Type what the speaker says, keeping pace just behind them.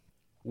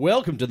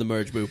Welcome to the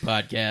Merge Move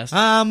Podcast.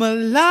 I'm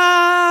alive.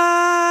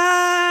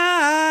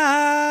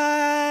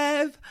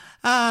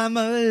 I'm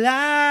alive.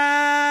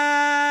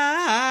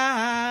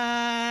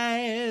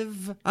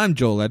 I'm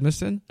Joel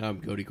Edmiston.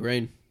 I'm Cody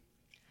Crane.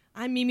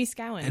 I'm Mimi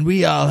Scowen. And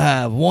we all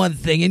have one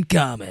thing in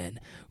common.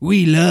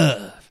 We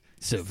love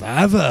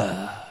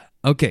Survivor.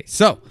 Okay,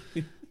 so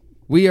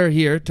we are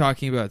here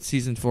talking about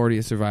Season 40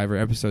 of Survivor,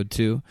 Episode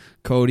 2.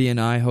 Cody and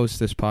I host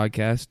this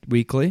podcast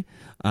weekly.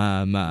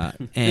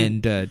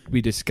 And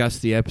we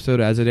discussed the episode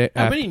as it.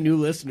 How many new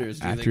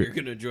listeners do you think are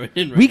going to join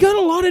in? We got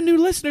a lot of new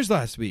listeners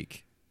last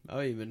week.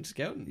 Oh, you've been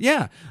scouting.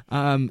 Yeah.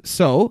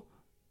 So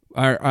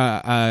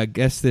our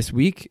guest this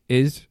week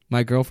is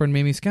my girlfriend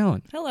Mimi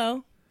Scowen.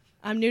 Hello.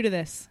 I'm new to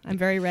this. I'm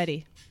very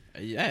ready.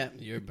 Yeah,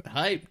 you're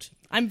hyped.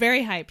 I'm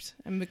very hyped.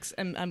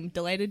 I'm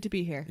delighted to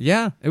be here.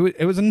 Yeah,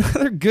 it was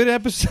another good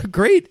episode,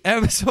 great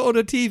episode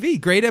of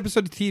TV, great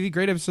episode of TV,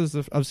 great episodes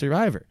of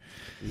Survivor.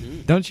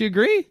 Mm-hmm. Don't you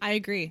agree? I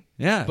agree.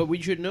 Yeah, but we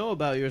should know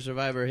about your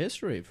Survivor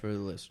history for the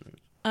listeners.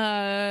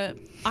 I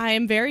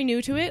am very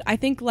new to it. I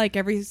think, like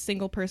every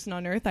single person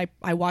on Earth,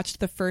 I watched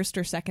the first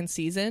or second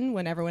season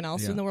when everyone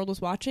else in the world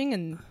was watching,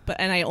 and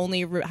I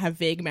only have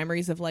vague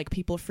memories of like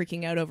people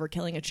freaking out over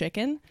killing a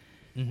chicken.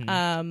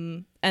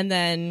 Mm-hmm. And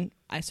then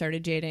I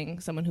started dating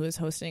someone who was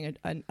hosting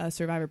a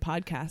Survivor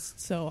podcast.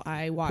 So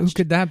I watched. Who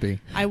could that be?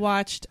 I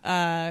watched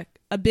a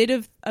bit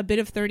of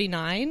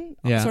 39,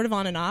 sort of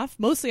on and off.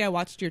 Mostly, I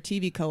watched your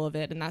TV co of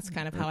it, and that's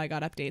kind of how I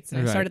got updates.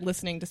 And I started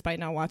listening despite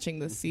not watching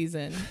this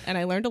season, and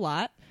I learned a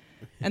lot.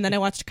 And then I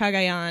watched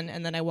Cagayan,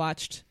 and then I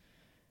watched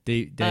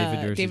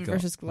David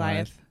versus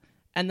Goliath,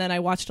 and then I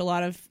watched a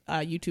lot of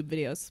YouTube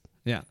videos.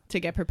 Yeah,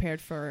 to get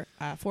prepared for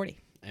 40.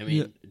 I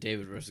mean,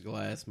 David versus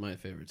Goliath, my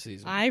favorite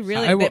season. I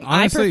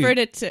preferred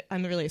it to.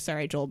 I'm really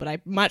sorry, Joel, but I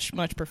much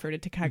preferred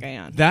it to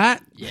Cagayan.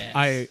 That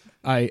yes.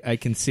 I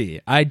can see.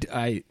 I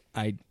don't.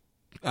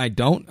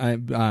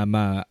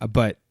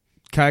 But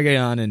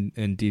Cagayan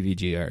and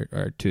DVG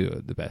are two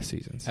of the best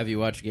seasons. Have you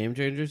watched Game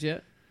Changers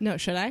yet? No,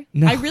 should I?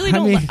 No, I really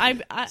don't.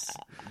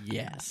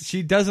 Yes.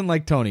 She doesn't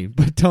like Tony,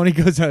 but Tony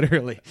goes out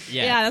early.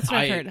 Yeah, that's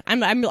what I've heard.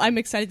 I'm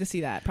excited to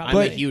see that.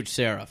 Probably. I'm a huge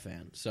Sarah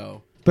fan,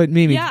 so. But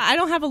Mimi, yeah, I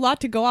don't have a lot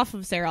to go off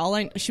of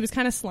Sarah. She was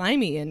kind of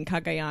slimy in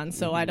Cagayan,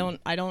 so I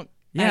don't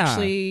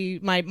actually.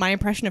 My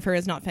impression of her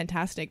is not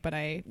fantastic, but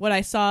what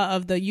I saw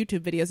of the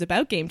YouTube videos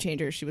about Game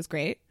Changers, she was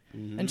great.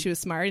 Mm-hmm. And she was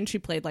smart, and she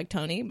played like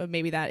Tony, but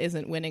maybe that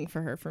isn't winning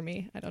for her. For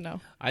me, I don't know.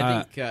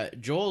 I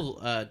think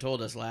Joel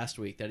told us last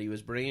week that he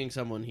was bringing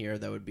someone here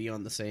that would be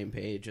on the same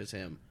page as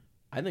him.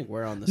 I think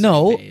we're on the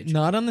same page.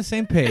 No, not on the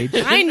same page.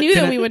 I knew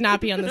that we would not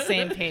be on the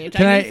same page.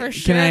 I knew for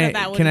sure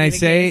that would be the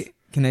case.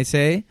 Can I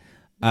say?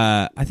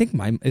 I think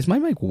my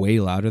mic way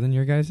louder than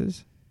your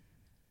guys's?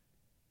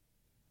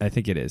 I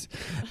think it is.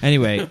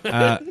 Anyway,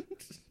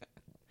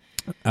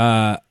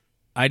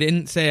 I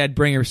didn't say I'd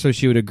bring her so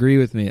she would agree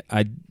with me.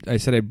 I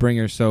said I'd bring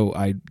her so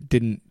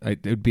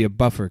it would be a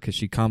buffer because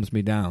she calms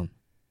me down,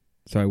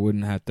 so I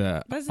wouldn't have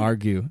to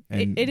argue.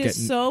 And it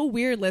is so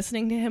weird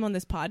listening to him on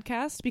this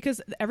podcast because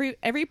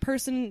every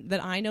person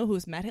that I know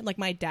who's met him, like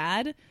my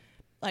dad.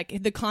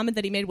 Like, the comment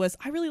that he made was,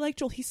 I really like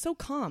Joel. He's so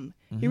calm.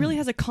 Mm-hmm. He really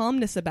has a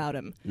calmness about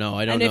him. No,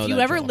 I don't know. And if you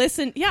ever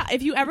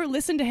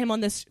listen to him on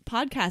this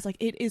podcast, like,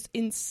 it is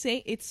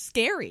insane. It's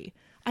scary.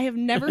 I have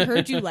never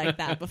heard you like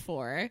that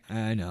before.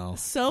 I know.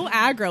 So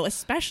aggro,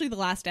 especially the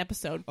last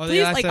episode. Oh,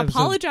 please,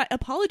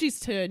 apologies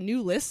to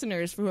new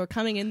listeners who are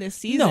coming in this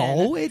season.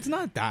 No, it's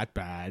not that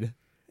bad.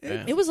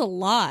 It was a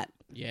lot.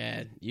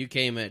 Yeah, you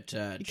came at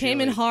you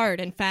came in hard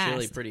and fast.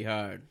 Chili pretty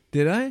hard.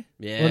 Did I?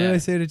 Yeah. What did I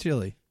say to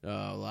Chili?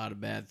 Oh, a lot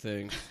of bad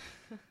things.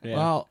 Yeah.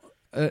 Well,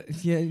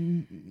 yeah,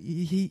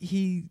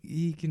 he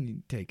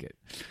can take it.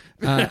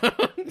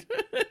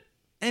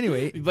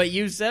 Anyway, but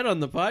you said on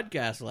the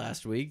podcast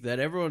last week that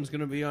everyone's going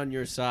to be on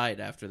your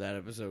side after that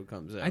episode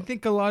comes out. I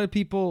think a lot of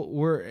people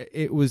were.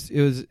 It was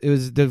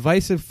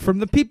divisive. From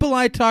the people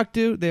I talked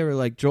to, they were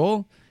like,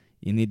 Joel,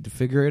 you need to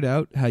figure it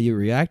out how you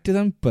react to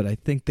them. But I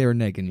think they were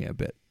negging you a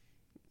bit.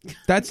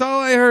 That's all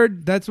I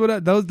heard. That's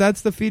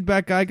the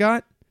feedback I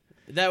got.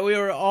 That we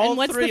were all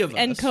three of us.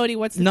 And Cody,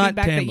 what's the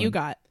feedback that you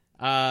got?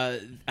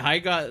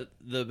 I got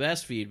the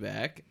best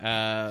feedback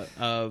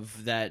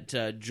of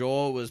that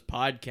Joel was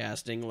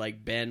podcasting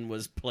like Ben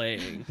was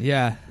playing.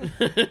 Yeah.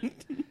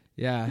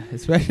 Yeah,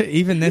 especially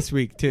even this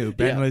week too.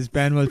 Ben was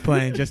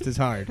playing just as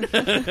hard.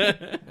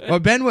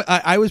 Well,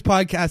 I was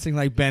podcasting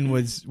like Ben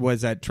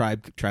was at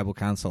tribal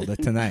council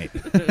tonight.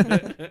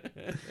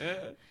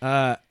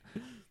 But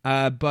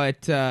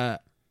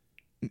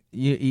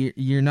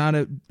you're not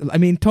a. I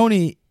mean,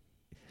 Tony.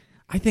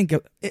 I think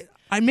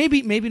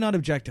maybe not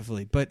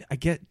objectively, but I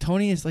get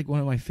Tony is like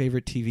one of my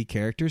favorite TV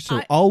characters.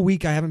 So all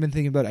week I haven't been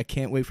thinking about I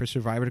can't wait for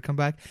Survivor to come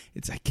back.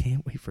 I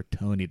can't wait for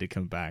Tony to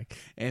come back.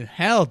 And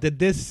hell, did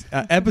this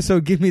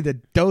episode give me the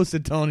dose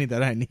of Tony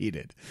that I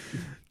needed?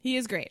 He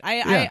is great.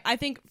 I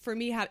think for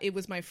me, it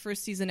was my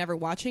first season ever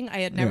watching. I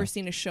had never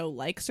seen a show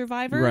like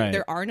Survivor. Right.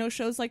 There are no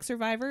shows like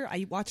Survivor.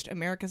 I watched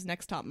America's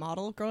Next Top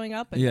Model growing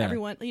up, and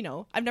everyone,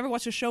 I've never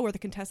watched a show where the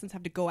contestants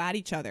have to go at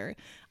each other.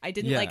 I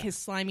didn't like his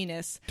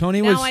sliminess.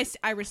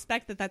 I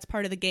respect that that's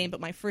part of the game,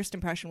 but my first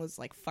impression was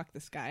like, fuck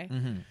this guy.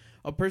 Mm-hmm.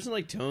 A person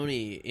like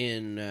Tony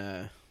in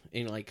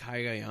like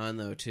Cagayan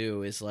though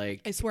too is like,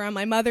 I swear on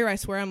my mother, I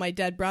swear on my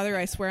dead brother,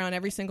 I swear on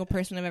every single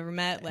person I've ever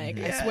met. Like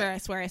I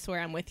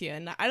swear I'm with you.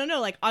 And I don't know,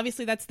 like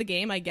obviously that's the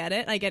game. I get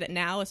it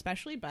now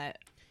especially, but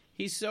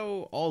he's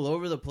so all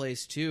over the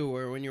place too,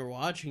 where when you're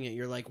watching it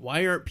you're like,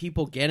 why aren't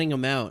people getting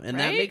him out? And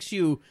that makes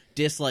you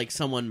dislike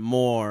someone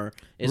more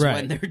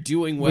when they're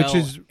doing well, which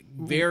is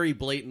very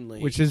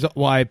blatantly, which is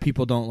why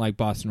people don't like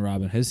Boston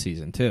Rob in his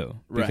season too,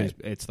 because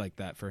it's like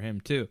that for him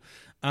too.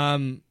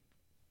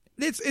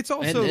 It's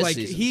also like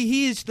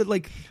he is the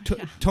like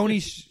Tony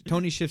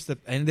shifts the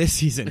and this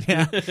season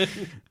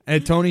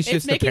and Tony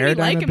shifts the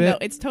paradigm a bit. Though.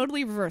 It's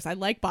totally reverse. I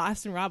like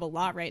Boston Rob a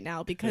lot right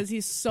now because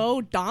he's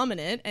so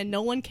dominant and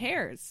no one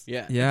cares.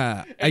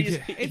 Yeah.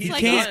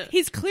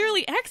 He's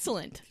clearly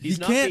excellent. He's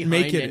not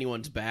behind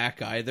anyone's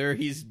back either.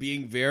 He's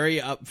being very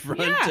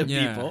upfront to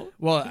people.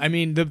 Well, I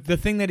mean, the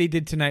thing that he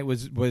did tonight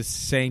was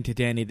saying to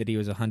Danny that he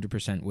was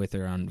 100% with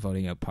her on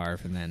voting out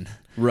Parv, and then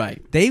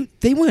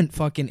they went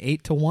fucking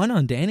 8-1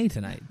 on Danny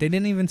tonight. They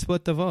didn't even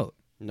split the vote.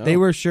 No. They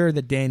were sure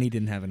that Danny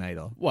didn't have an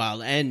idol.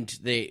 Well, and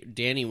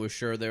Danny was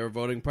sure they were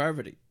voting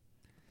Parvati.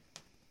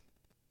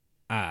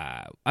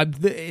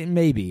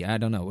 Maybe. I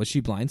don't know. Was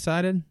she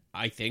blindsided?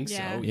 I think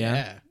so,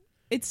 yeah.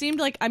 It seemed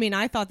like,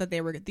 I thought that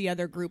they were the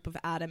other group of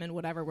Adam and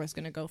whatever was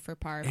going to go for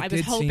Parv. I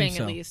was hoping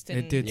at least. And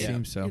it did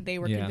seem so. They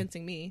were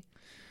convincing me.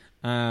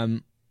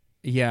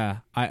 Yeah.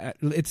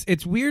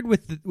 It's weird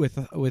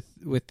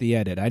with the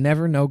edit. I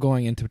never know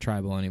going into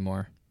Tribal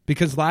anymore.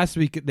 Because last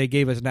week they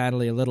gave us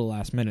Natalie a little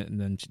last minute, and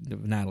then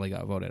Natalie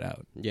got voted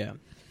out. Yeah.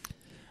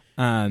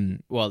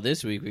 Well,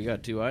 this week we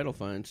got 2 idol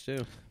finds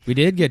too. We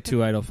did get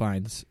 2 idol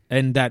finds,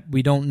 and that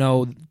we don't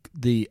know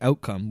the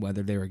outcome,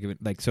 whether they were given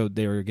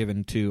they were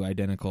given 2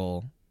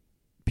 identical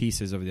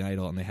pieces of the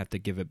idol, and they have to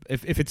give it.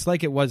 If it's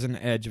like it was an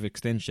Edge of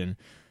Extinction,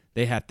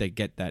 they have to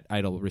get that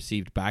idol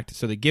received back.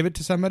 So they give it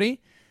to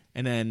somebody,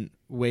 and then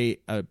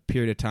wait a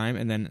period of time,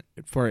 and then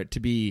for it to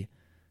be.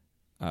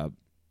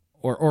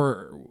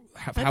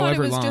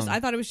 However long. I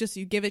thought it was just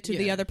you give it to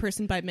the other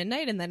person by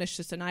midnight, and then it's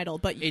just an idol.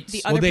 But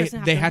the other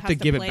person have to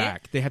give it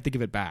back. They have to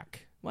give it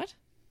back. What?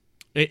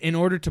 In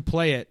order to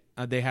play it,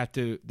 they have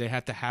to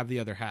have the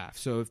other half.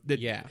 So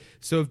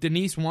if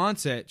Denise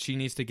wants it, she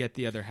needs to get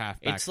the other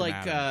half back. It's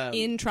like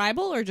in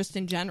Tribal or just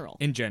in general.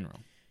 In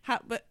general.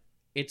 But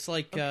it's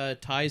like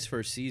Ty's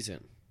first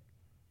season.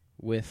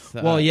 With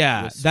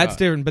that's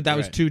different, but that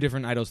was 2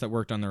 different idols that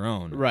worked on their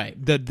own. Right.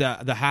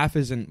 The half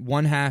isn't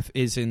one half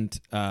isn't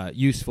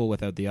useful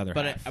without the other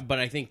half. But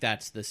I think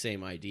that's the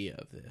same idea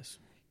of this.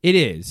 It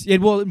is.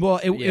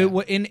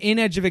 In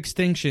Edge of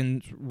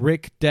Extinction,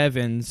 Rick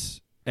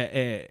Devens.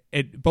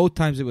 Both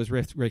times it was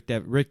Rick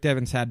Devens. Rick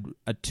Devens had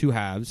 2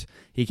 halves.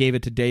 He gave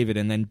it to David,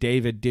 and then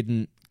David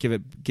didn't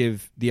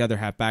give the other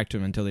half back to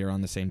him until they were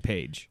on the same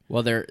page.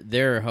 Well,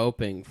 they're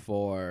hoping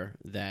for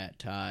that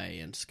Ty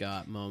and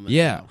Scott moment.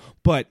 Yeah,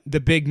 but the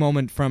big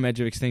moment from Edge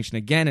of Extinction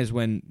again is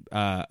when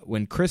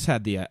Chris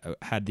had the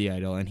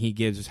idol, and he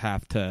gives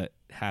half to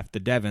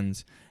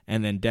Devens,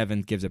 and then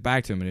Devens gives it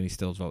back to him, and he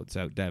still votes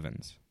out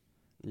Devens.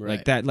 Right.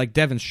 Like that. Like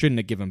Devens shouldn't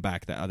have given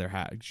back that other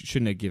half.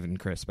 Shouldn't have given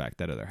Chris back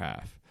that other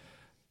half.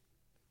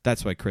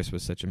 That's why Chris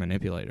was such a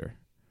manipulator.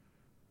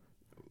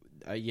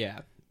 I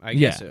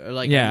guess so.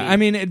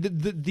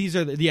 These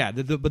are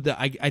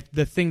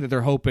the thing that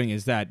they're hoping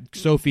is that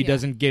Sophie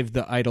doesn't give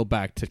the idol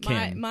back to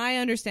Kim. My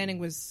understanding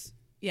was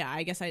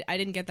I guess I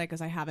didn't get that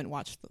because I haven't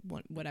watched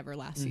whatever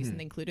last season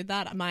they included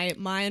that.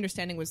 My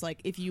understanding was like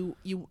if you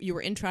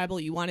were in Tribal,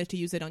 you wanted to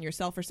use it on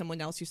yourself or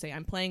someone else, you say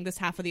I'm playing this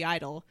half of the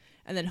idol,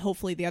 and then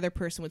hopefully the other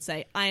person would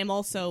say I am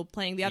also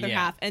playing the other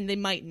half, and they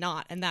might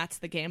not, and that's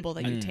the gamble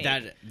that you take.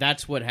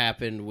 That's what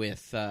happened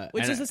with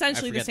which is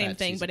essentially the same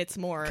thing, but it's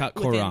more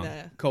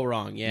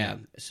Korong. Yeah.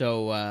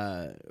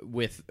 So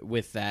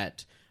with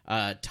that,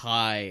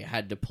 Ty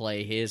had to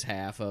play his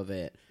half of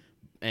it.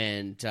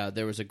 And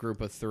there was a group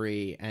of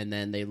 3, and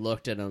then they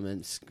looked at him,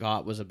 and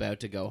Scott was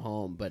about to go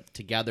home. But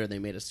together they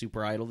made a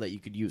super idol that you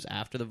could use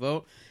after the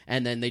vote.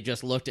 And then they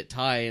just looked at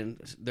Ty, and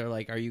they're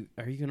like, "Are you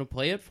going to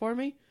play it for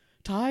me,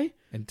 Ty?"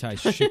 And Ty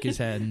shook his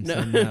head,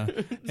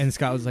 and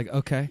Scott was like,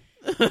 "Okay,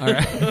 all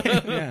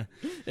right." Yeah,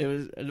 it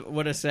was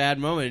what a sad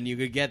moment, and you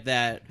could get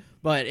that.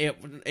 But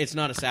it's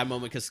not a sad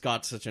moment because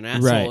Scott's such an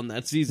asshole in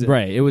that season.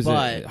 Right. It was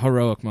a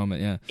heroic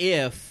moment.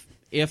 Yeah.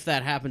 If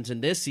that happens in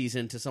this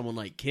season to someone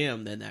like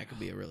Kim, then that could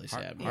be a really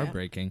sad moment.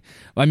 Heartbreaking.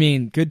 I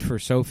mean, good for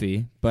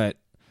Sophie, but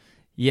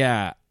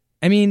yeah.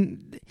 I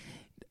mean,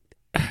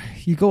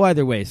 you go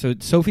either way. So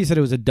Sophie said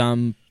it was a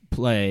dumb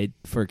play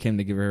for Kim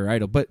to give her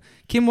idol, but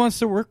Kim wants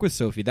to work with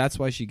Sophie. That's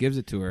why she gives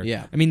it to her.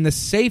 Yeah. I mean, the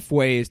safe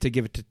way is to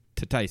give it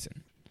to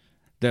Tyson,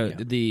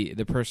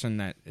 the person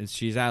that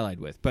she's allied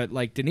with. But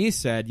like Denise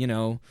said,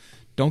 don't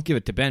don't give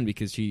it to Ben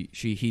because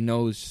he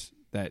knows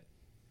that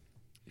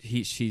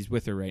she's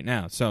with her right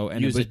now. So,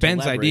 and it was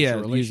Ben's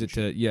idea, use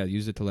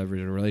it to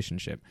leverage a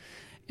relationship.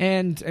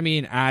 And I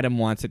mean, Adam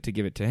wants it to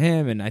give it to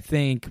him, and I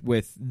think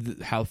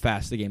with how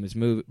fast the game is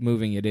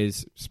moving, it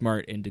is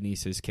smart in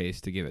Denise's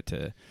case to give it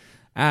to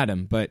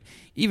Adam. But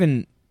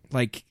even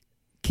like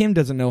Kim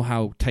doesn't know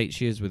how tight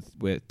she is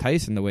with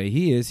Tyson the way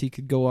he is. He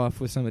could go off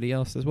with somebody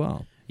else as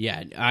well.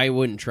 Yeah, I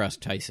wouldn't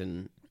trust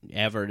Tyson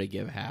ever to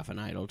give half an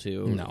idol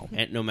to. No.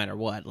 And no matter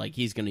what. Like,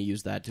 he's going to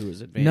use that to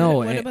his advantage. No.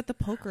 What about the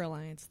poker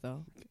alliance,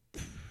 though?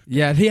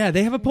 Yeah,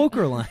 they have a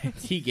poker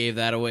alliance. He gave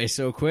that away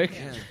so quick.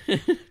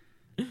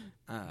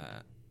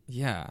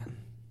 Yeah.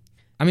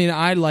 I mean,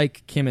 I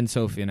like Kim and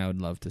Sophie, and I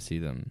would love to see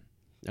them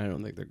I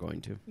don't think they're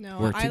going to. No,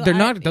 work. They're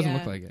not. It doesn't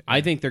look like it.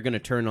 I think they're going to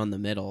turn on the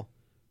middle,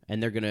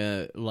 and they're going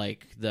to,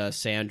 like, the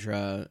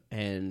Sandra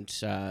and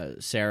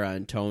Sarah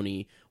and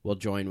Tony will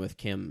join with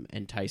Kim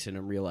and Tyson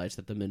and realize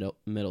that the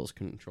middle's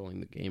controlling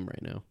the game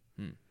right now.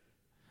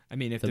 I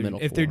mean,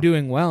 if they're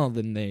doing well,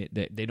 then they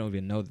don't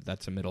even know that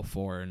that's a middle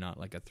four and not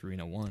like a 3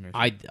 and a 1 or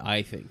something.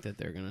 I think that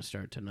they're going to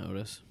start to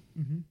notice.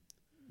 Mm-hmm.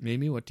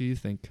 Mimi, what do you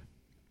think?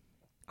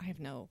 I have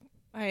no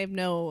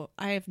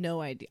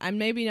idea.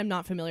 I'm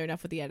not familiar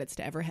enough with the edits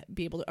to ever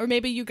be able to, or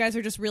maybe you guys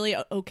are just really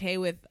okay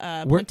with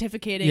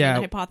pontificating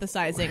and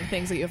hypothesizing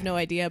things that you have no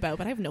idea about.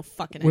 But I have no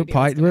fucking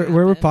idea.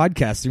 We're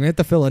podcasting. We have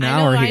to fill an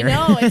hour here. I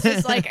know. It's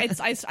just like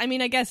I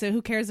mean, I guess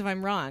who cares if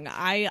I'm wrong?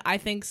 I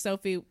think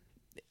Sophie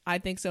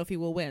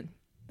will win.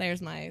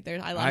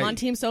 I'm on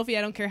Team Sophie.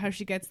 I don't care how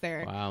she gets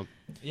there. Wow.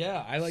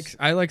 Yeah,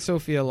 I like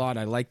Sophie a lot.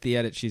 I like the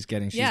edit she's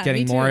getting. She's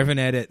getting me more too. of an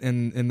edit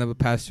in the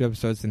past 2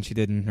 episodes than she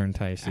did in her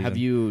entire season. Have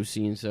you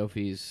seen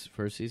Sophie's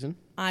first season?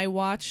 I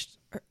watched.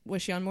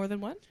 Was she on more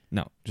than one?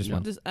 No, just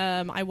one.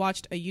 I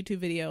watched a YouTube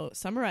video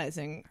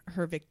summarizing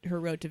her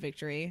road to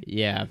victory.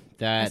 Yeah,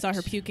 I saw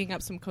her puking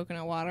up some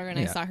coconut water, and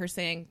I saw her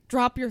saying,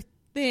 "Drop your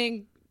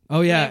thing." Oh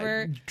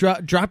yeah,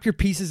 drop your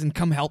pieces and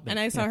come help me. And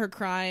I saw her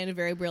cry in a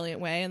very brilliant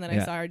way, and then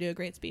I saw her do a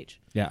great speech.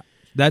 Yeah,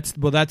 that's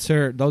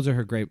her. Those are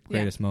her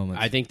greatest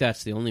moments. I think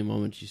that's the only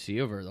moment you see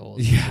of her the whole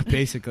time. Yeah,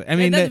 basically. I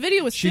mean, the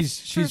video was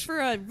for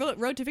a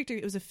road to victory.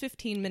 It was a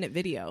 15-minute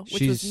video,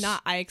 which was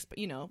not.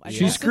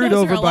 She's screwed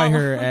over by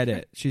her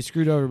edit. She's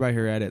screwed over by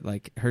her edit.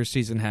 Like her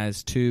season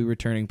has 2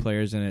 returning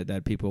players in it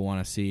that people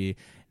want to see.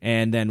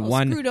 And then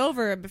one screwed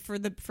over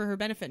for her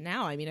benefit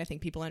now. I mean, I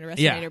think people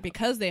underestimate her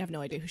because they have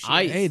no idea who she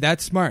is. Hey,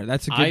 that's smart.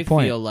 That's a good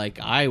point. I feel like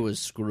I was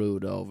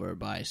screwed over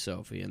by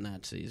Sophie in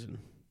that season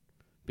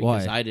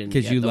because I didn't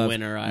get the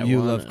winner I wanted.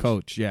 You love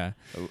Coach, yeah.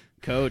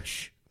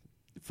 Coach,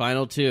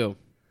 final 2,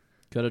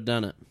 could have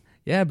done it.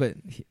 Yeah, but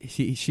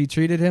she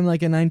treated him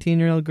like a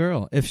 19-year-old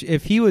girl.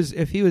 If he was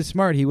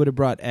smart, he would have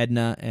brought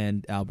Edna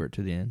and Albert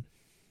to the end.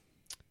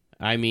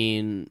 I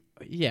mean,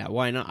 yeah,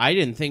 why not? I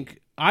didn't think.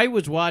 I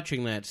was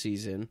watching that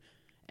season,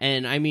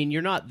 and I mean,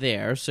 you're not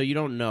there, so you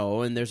don't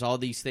know, and there's all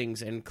these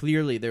things, and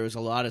clearly there was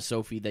a lot of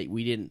Sophie that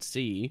we didn't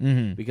see,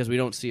 because we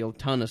don't see a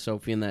ton of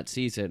Sophie in that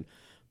season.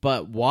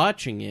 But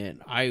watching it,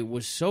 I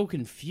was so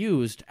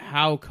confused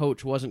how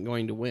Coach wasn't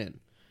going to win.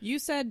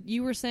 You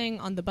were saying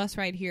on the bus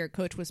ride here,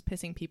 Coach was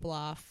pissing people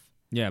off.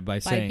 Yeah, by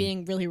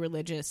being really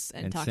religious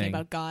and talking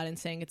about God and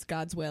saying it's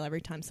God's will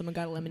every time someone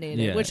got eliminated.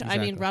 Yeah, which,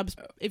 exactly. I mean,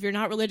 if you're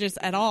not religious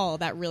at all,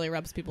 that really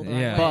rubs people the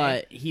wrong way.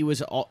 But he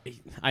was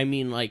I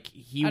don't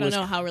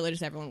know how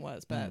religious everyone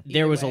was, but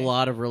there was a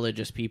lot of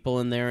religious people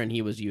in there, and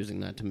he was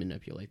using that to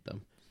manipulate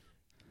them.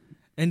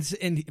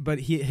 But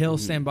he'll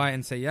stand by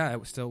and say, yeah,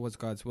 it still was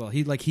God's will.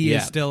 He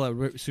is still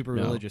a super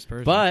religious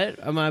person.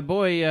 But my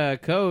boy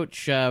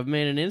Coach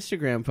made an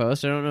Instagram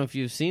post. I don't know if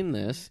you've seen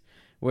this,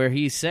 where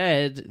he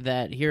said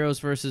that Heroes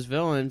vs.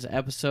 Villains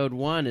episode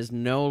 1 is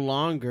no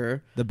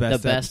longer the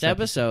best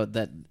episode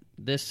that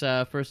this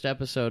first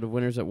episode of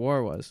Winners at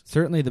War was.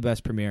 Certainly the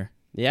best premiere.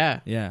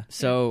 Yeah.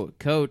 So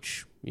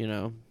Coach,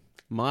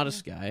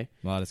 modest guy.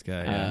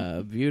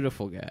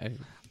 Beautiful guy.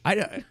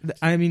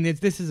 I mean,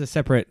 this is a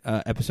separate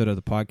episode of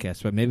the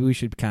podcast, but maybe we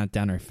should count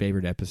down our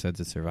favorite episodes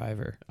of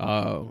Survivor.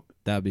 Oh.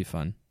 That would be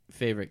fun.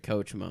 Favorite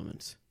Coach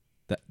moments.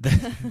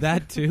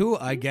 That too,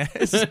 I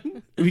guess.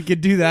 We could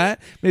do that.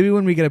 Maybe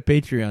when we get a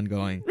Patreon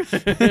going.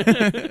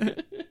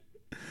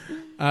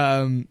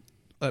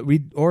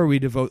 We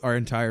devote our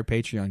entire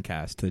Patreon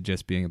cast to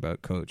just being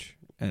about Coach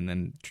and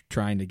then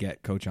trying to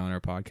get Coach on our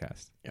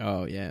podcast.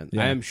 Oh, yeah.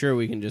 I'm sure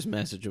we can just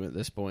message him at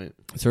this point.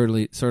 Sort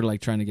of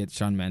like trying to get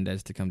Shawn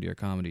Mendes to come to your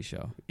comedy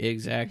show.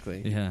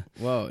 Exactly. Yeah.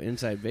 Whoa,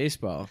 Inside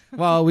Baseball.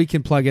 Well, we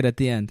can plug it at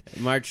the end.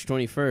 March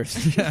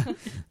 21st.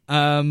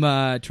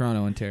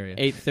 Toronto, Ontario.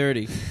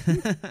 8:30.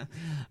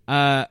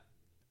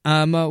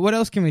 What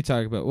else can we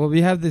talk about? Well,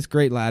 we have this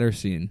great ladder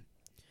scene.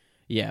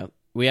 Yeah,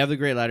 we have the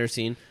great ladder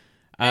scene.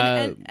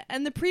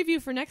 And the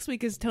preview for next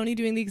week is Tony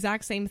doing the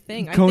exact same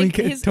thing. Tony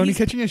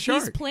catching a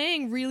shark. He's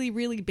playing really,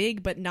 really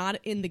big, but not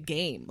in the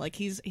game. Like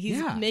he's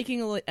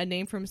making a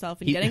name for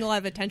himself and getting a lot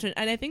of attention.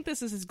 And I think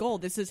this is his goal.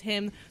 This is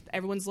him.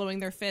 Everyone's lowering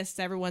their fists.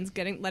 Everyone's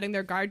letting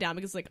their guard down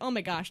because, like, oh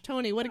my gosh,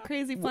 Tony, what a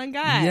crazy fun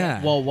guy.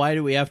 Yeah. Well, why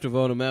do we have to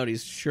vote him out?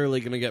 He's surely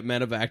going to get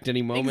medevaced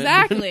any moment.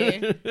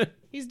 Exactly.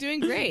 He's doing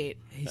great.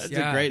 That's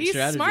a great He's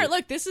strategy. smart.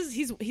 Look,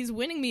 he's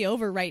winning me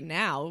over right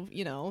now.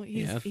 You know,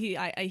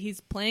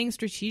 he's playing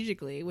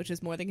strategically, which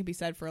is more than can be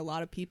said for a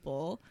lot of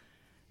people.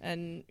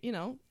 And you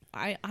know,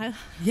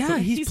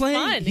 he's playing.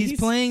 Fun. He's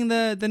playing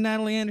the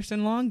Natalie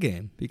Anderson long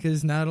game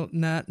because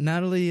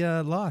Natalie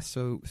lost,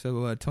 so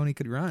Tony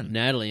could run.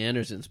 Natalie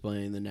Anderson's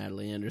playing the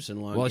Natalie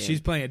Anderson long game. Well,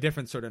 she's playing a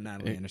different sort of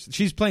Natalie Anderson.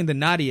 She's playing the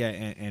Nadia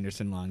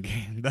Anderson long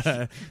game,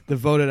 the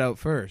voted out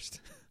first.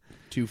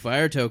 2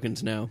 fire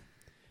tokens now.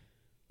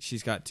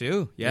 She's got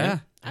 2. Yeah.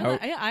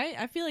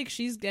 I feel like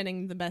she's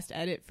getting the best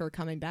edit for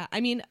coming back.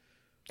 I mean,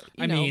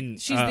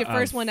 she's the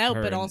first one out,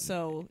 but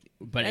also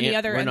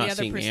we're not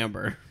seeing person.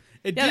 Amber.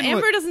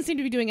 Amber doesn't seem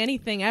to be doing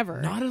anything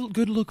ever. Not a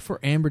good look for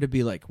Amber to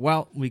be like,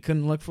 well, we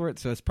couldn't look for it,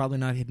 so it's probably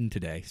not hidden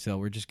today. So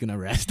we're just gonna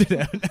rest it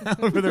out now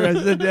for the rest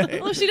of the day.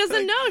 Well, she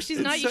doesn't know.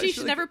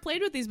 She's never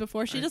played with these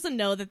before. She doesn't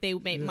know that they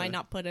might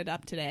not put it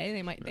up today.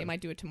 They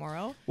might do it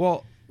tomorrow.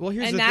 Well,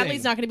 here's and the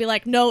Natalie's thing. not going to be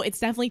like, no, it's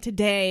definitely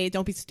today.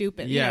 Don't be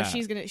stupid. Yeah,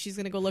 she's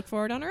gonna go look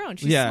for it on her own.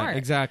 She's smart.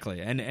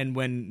 Exactly. And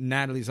when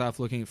Natalie's off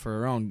looking for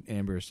her own,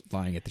 Amber's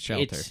lying at the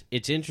shelter.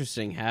 It's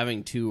interesting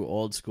having 2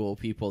 old school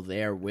people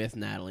there with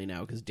Natalie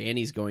now because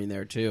Danny's going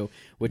there too,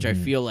 which I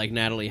feel like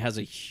Natalie has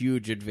a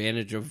huge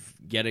advantage of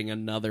getting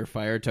another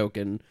fire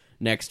token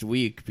next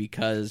week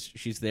because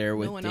she's there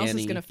with no one Danny else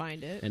is going to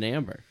find it. and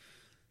Amber.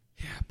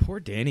 Yeah, poor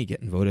Danny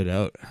getting voted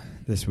out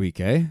this week,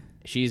 eh?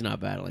 She's not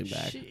battling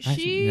back.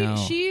 She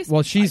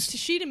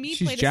to me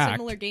played jacked. a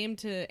similar game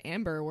to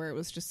Amber, where it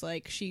was just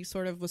like she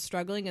sort of was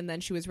struggling, and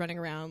then she was running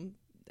around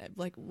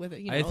like with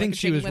it. I think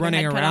she was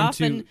running around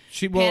too, and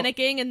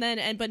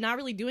panicking, but not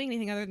really doing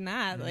anything other than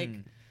that. Like,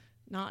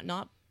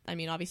 not. I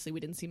mean, obviously, we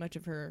didn't see much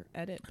of her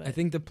edit. But I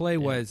think the play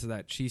was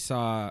that she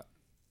saw,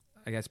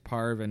 I guess,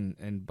 Parv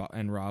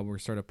and Rob were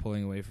sort of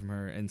pulling away from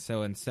her, and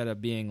so instead of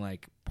being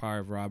like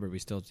Parv, Rob, are we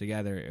still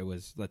together? It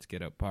was let's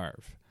get out Parv,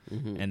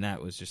 and that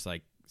was just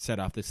like. Set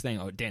off this thing.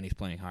 Oh, Danny's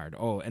playing hard.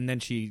 Oh, and then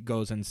she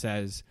goes and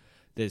says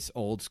this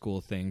old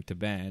school thing to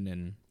Ben.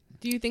 And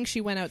do you think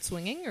she went out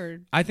swinging, or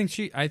I think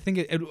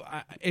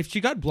if she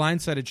got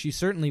blindsided, she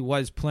certainly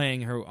was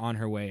playing her on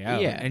her way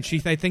out. Yeah, and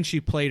I think she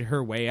played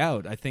her way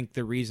out. I think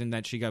the reason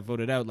that she got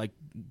voted out, like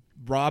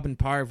Rob and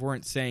Parv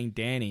weren't saying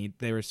Danny,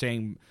 they were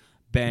saying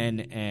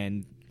Ben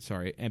and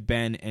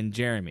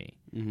Jeremy.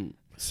 Mm-hmm.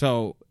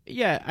 So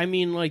yeah, I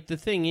mean, like the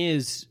thing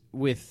is.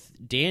 With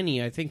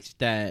Danny, I think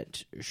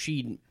that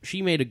she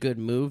made a good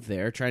move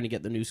there, trying to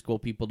get the new school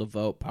people to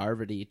vote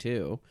Parvati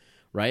too,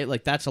 right?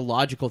 Like that's a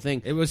logical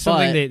thing. It was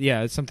something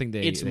it's something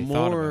they it's they more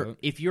thought about.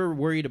 If you're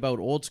worried about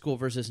old school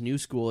versus new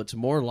school, it's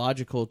more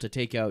logical to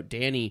take out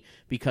Danny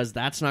because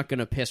that's not going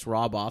to piss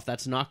Rob off.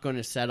 That's not going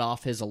to set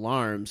off his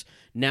alarms.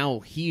 Now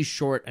he's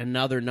short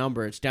another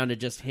number. It's down to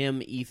just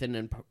him,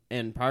 Ethan,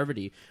 and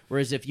Parvati.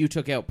 Whereas if you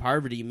took out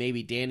Parvati,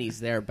 maybe Danny's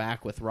there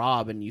back with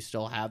Rob, and you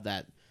still have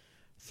that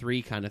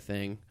 3 kind of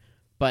thing.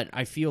 But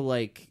I feel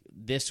like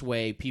this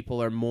way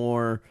people are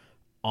more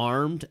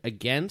armed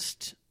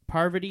against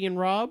Parvati and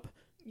Rob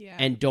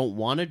and don't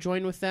want to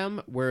join with them,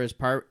 whereas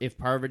if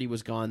Parvati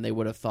was gone, they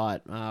would have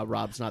thought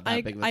Rob's not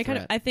that big of a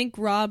threat. I think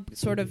Rob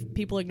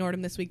people ignored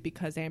him this week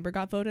because Amber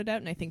got voted out,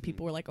 and I think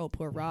people were like, oh,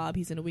 poor Rob,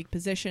 he's in a weak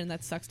position,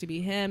 that sucks to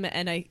be him.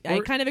 And I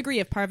kind of agree.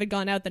 If Parv had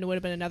gone out, then it would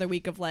have been another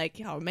week of like,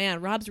 oh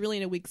man, Rob's really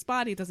in a weak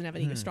spot, he doesn't have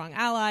any strong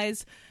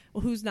allies.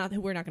 Well,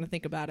 we're not going to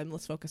think about him.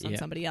 Let's focus on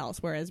somebody else.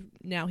 Whereas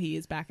now he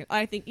is back.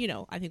 I think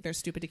they're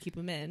stupid to keep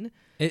him in.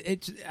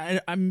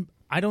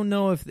 I don't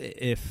know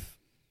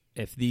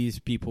if these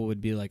people would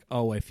be like,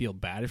 oh, I feel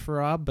bad for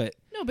Rob, but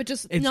no, but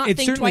just not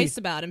think twice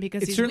about him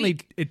because he's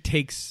weak. It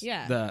takes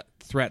the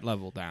threat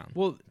level down.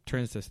 Well,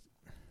 turns this.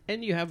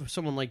 And you have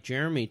someone like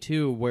Jeremy,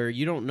 too, where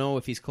you don't know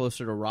if he's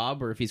closer to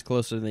Rob or if he's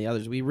closer to the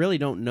others. We really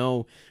don't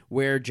know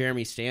where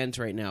Jeremy stands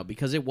right now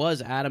because it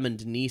was Adam and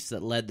Denise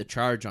that led the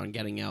charge on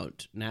getting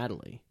out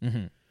Natalie.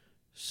 Mm-hmm.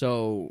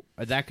 So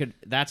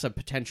that's a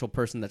potential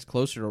person that's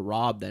closer to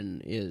Rob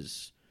than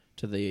is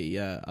to the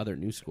other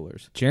new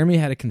schoolers. Jeremy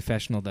had a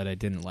confessional that I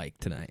didn't like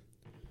tonight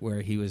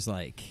where he was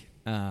like,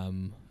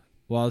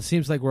 well, it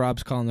seems like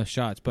Rob's calling the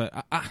shots,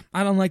 but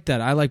I don't like that.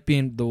 I like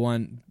being the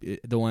one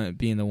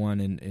being the one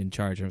in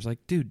charge. I was like,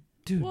 dude,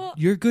 well,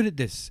 you're good at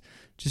this.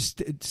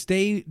 Just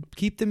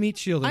keep the meat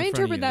shield in front of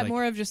you. I interpret that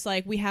more of just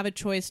like we have a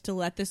choice to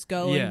let this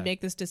go and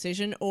make this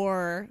decision,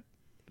 or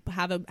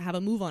have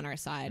a move on our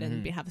side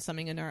and have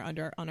something in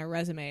on our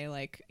resume,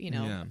 like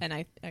And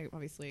I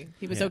obviously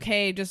he was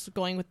okay just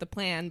going with the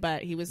plan,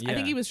 but he was I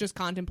think he was just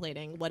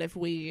contemplating what if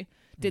we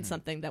did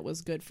something that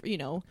was good for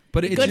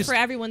but it's good for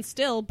everyone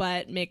still,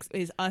 but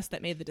is us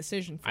that made the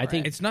decision. I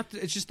think it's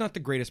just not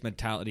the greatest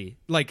mentality.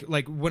 Like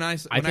when I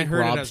think heard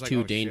Rob's it, I was like,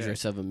 too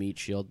dangerous of a meat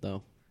shield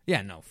though.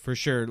 Yeah, no, for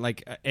sure.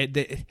 Like at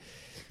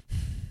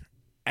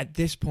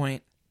this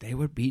point, they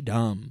would be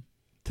dumb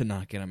to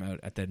not get him out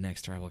at the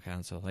next tribal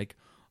council. Like,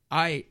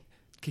 I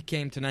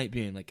came tonight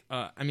being like,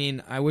 I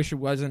mean, I wish it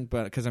wasn't,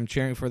 but because I'm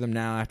cheering for them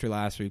now after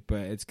last week,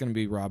 but it's going to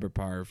be Rob or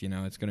Parv,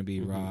 it's going to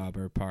be Rob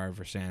or Parv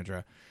or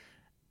Sandra.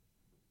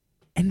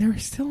 And they're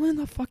still in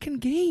the fucking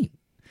game.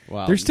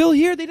 Wow. They're still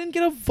here. They didn't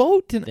get a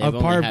vote. They've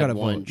only Parv had got a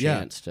one vote.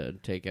 chance to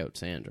take out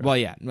Sandra. Well,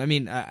 yeah. I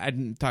mean,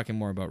 I'm talking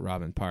more about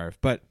Rob and Parv,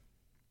 but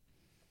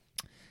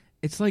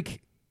it's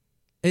like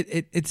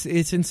it's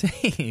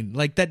insane.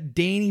 Like that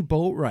Danny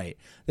Boatwright,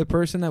 the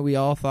person that we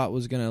all thought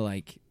was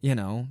gonna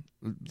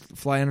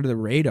fly under the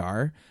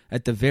radar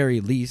at the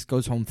very least,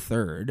 goes home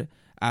third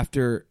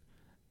after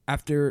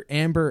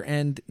Amber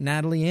and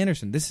Natalie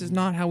Anderson. This is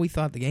not how we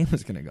thought the game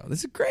was gonna go.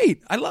 This is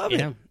great. I love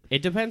it.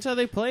 It depends how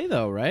they play,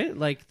 though, right?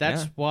 Like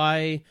that's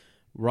why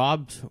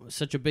Rob's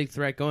such a big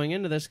threat going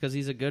into this, because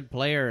he's a good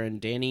player, and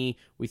Danny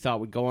we thought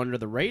would go under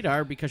the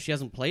radar because she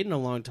hasn't played in a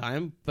long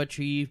time, but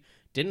she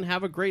didn't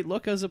have a great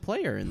look as a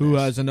player in Who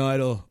this. has an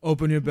idol?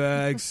 Open your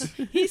bags.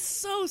 He's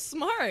so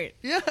smart.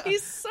 Yeah.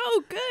 He's so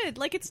good.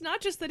 Like, it's not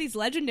just that he's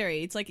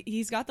legendary. It's like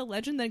he's got the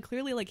legend, then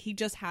clearly, like, he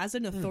just has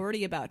an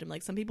authority about him.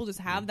 Like, some people just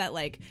have that,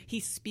 like, he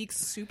speaks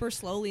super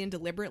slowly and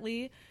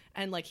deliberately,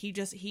 and, like, he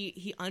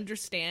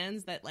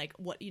understands that, like,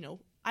 what,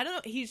 I don't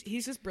know. He's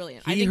just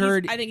brilliant. I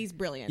think he's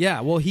brilliant.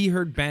 Yeah, well, he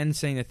heard Ben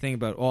saying a thing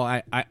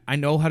about, I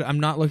know how to, I'm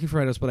not looking for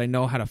idols, but I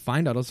know how to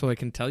find idols, so I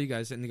can tell you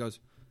guys. And he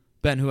goes,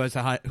 Ben, who has the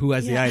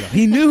idol?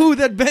 He knew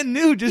that Ben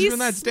knew just from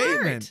that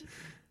statement.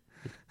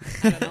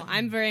 I don't know.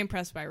 I'm very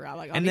impressed by Rob.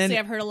 Like, obviously,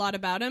 I've heard a lot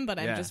about him, but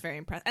I'm just very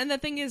impressed. And the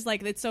thing is,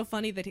 like, it's so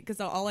funny that because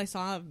all I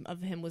saw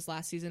of him was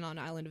last season on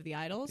Island of the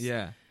Idols.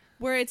 Yeah.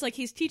 Where it's like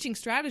he's teaching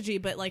strategy,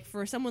 but like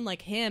for someone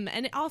like him,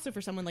 and also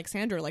for someone like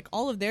Sandra, like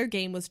all of their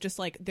game was just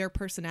like their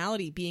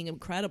personality being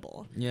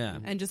incredible. Yeah.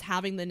 And just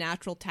having the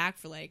natural knack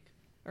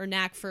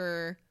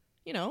for,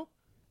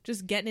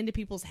 just getting into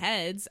people's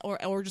heads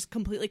or just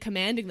completely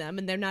commanding them,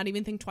 and they're not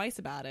even think twice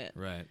about it.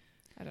 Right.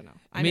 I don't know.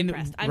 I mean,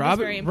 impressed. I'm just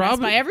very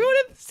impressed by everyone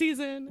in the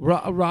season.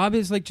 Rob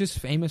is like just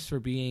famous for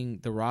being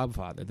the Rob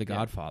father, the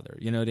Godfather.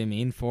 You know what I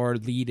mean? For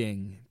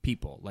leading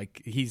people.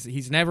 Like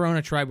he's never on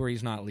a tribe where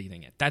he's not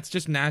leading it. That's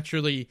just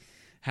naturally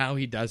how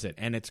he does it,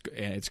 and it's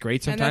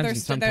great sometimes, and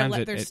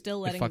sometimes they're still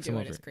letting him do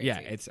it. It's crazy.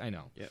 Yeah, I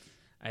know.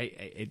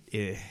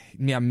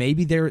 Yeah.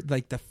 Maybe they're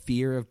like the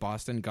fear of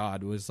Boston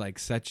God was like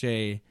such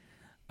a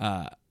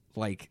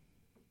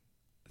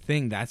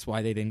thing. That's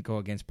why they didn't go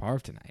against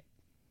Parv tonight.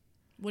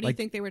 What do you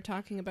think they were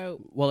talking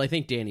about? Well, I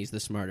think Danny's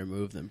the smarter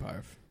move than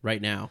Parv right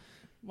now.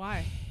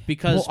 Why?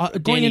 Because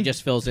Danny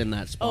just fills in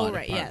that spot. Oh,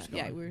 right. We talked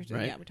about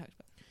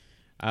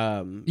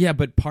it. Yeah,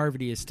 but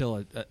Parvati is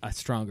still a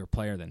stronger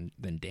player than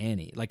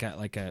Danny, like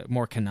a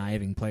more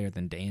conniving player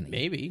than Danny.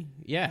 Maybe,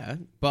 yeah,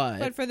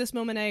 but for this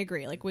moment, I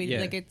agree. Like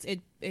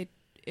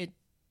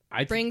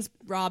it brings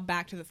Rob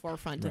back to the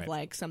forefront of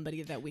like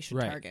somebody that we should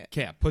target.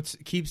 Yeah,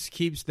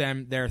 keeps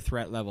them their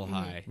threat level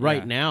high.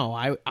 Right now,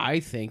 I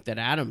think that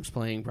Adam's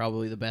playing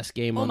probably the best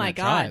game on that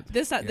tribe.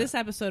 This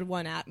episode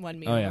won me.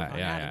 Oh over yeah, on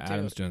yeah, Adam too.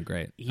 Adam's doing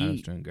great.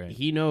 Adam's doing great.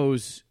 He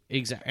knows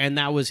exactly, and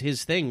that was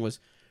his thing.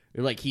 Was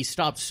like he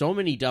stopped so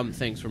many dumb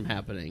things from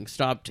happening.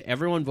 Stopped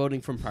everyone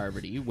voting from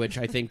Parvati, which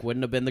I think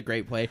wouldn't have been the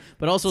great play,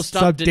 but also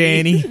stopped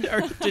Denise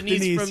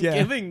from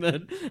giving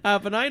the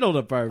half an idol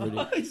to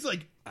Parvati. He's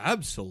like,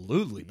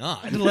 absolutely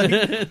not.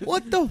 Like,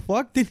 what the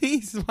fuck,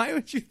 Denise? Why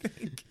would you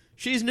think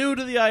she's new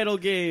to the idol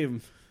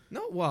game?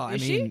 No, well, I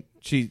mean,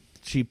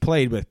 she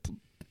played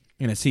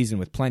in a season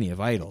with plenty of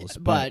idols,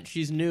 but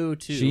she's new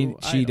to.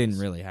 She didn't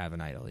really have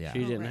an idol. Yeah, she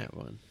didn't have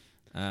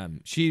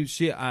one.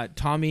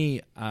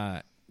 Tommy.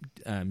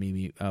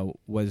 Mimi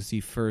was the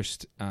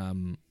first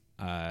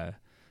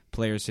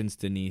player since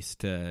Denise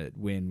to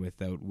win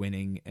without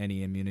winning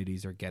any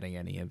immunities or getting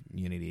any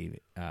immunity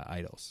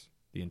idols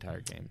the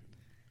entire game.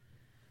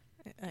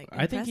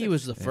 I think he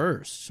was the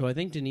first, so I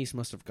think Denise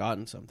must have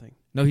gotten something.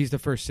 No, he's the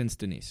first since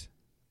Denise.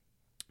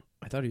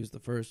 I thought he was the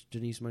first.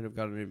 Denise might have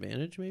got an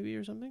advantage, maybe,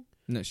 or something.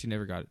 No, she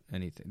never got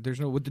anything.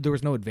 There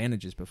was no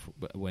advantages before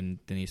when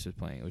Denise was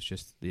playing. It was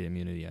just the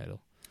immunity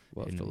idol.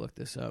 We'll have to look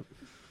this up.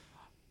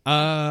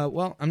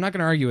 Well, I'm not going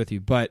to argue with you,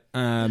 but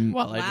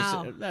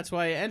that's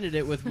why I ended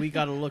it with we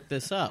got to look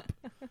this up.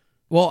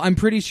 Well, I'm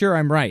pretty sure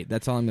I'm right.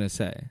 That's all I'm going to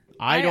say.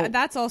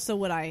 That's also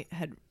what I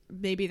had.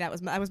 Maybe that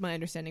was my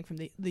understanding from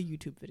the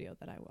YouTube video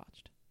that I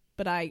watched.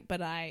 But I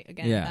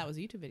again, that was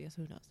a YouTube video,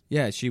 so who knows?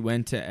 Yeah, she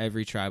went to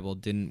every tribal,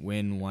 didn't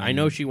win one. I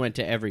know she went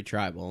to every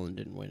tribal and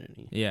didn't win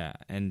any. Yeah,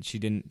 and she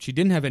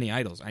didn't have any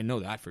idols. I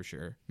know that for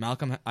sure.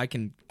 Malcolm, I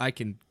can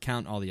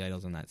count all the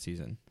idols in that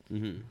season.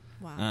 Mm-hmm.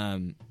 Wow.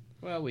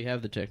 Well, we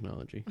have the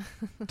technology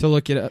to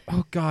look it up.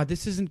 Oh God,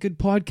 this isn't good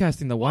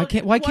podcasting though. Why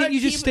can't you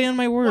just stay on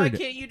my word? Why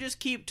can't you just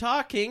keep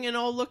talking and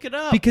I'll look it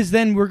up? Because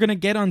then we're gonna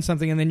get on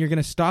something and then you're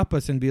gonna stop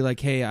us and be like,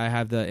 "Hey, I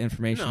have the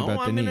information about Denise."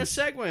 No, I'm gonna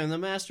segue. I'm the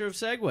master of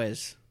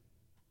segues.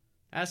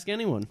 Ask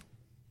anyone.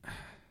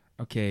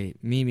 Okay,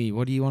 Mimi,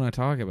 what do you want to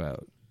talk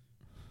about?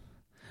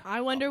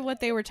 I wonder what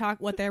they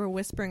were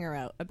whispering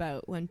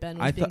about when Ben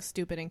was being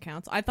stupid in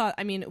council.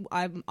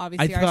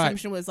 Obviously our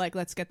assumption was like,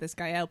 let's get this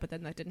guy out, but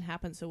then that didn't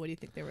happen. So what do you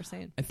think they were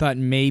saying? I thought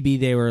maybe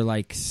they were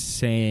like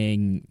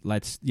saying,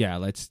 let's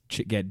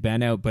get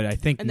Ben out, but I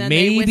think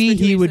maybe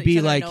he would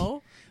be like,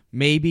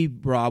 maybe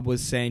Rob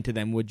was saying to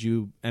them, would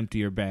you empty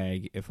your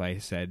bag if I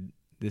said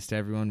this to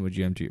everyone? Would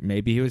you empty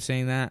maybe he was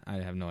saying that? I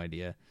have no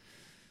idea.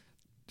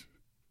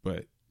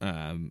 But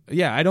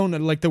I don't know,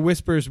 like the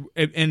whispers,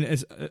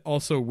 and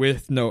also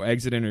with no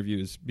exit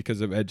interviews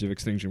because of Edge of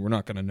Extinction, we're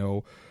not going to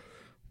know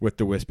what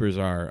the whispers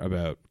are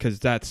about, because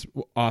that's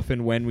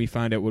often when we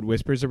find out what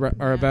whispers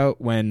are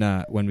about when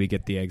we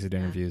get the exit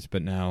interviews.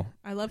 But now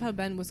I love how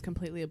Ben was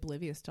completely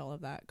oblivious to all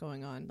of that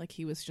going on. Like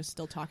he was just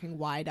still talking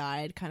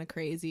wide-eyed, kind of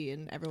crazy,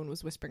 and everyone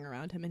was whispering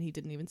around him, and he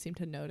didn't even seem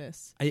to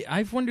notice.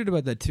 I've wondered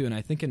about that too, and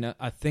I think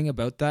a thing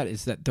about that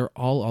is that they're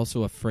all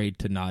also afraid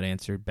to not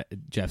answer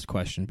Jeff's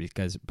question,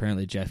 because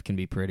apparently Jeff can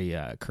be pretty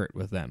curt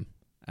with them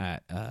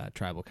at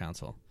Tribal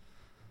Council.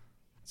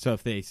 So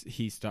if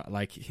he start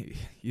like,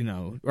 you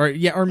know,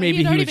 or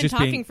maybe he was just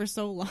talking for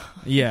so long.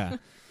 Yeah.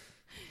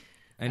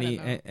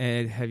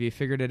 And have you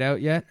figured it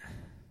out yet?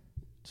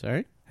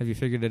 Sorry? Have you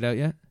figured it out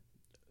yet?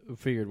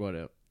 Figured what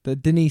out? The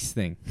Denise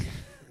thing.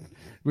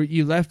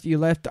 You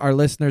left our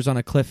listeners on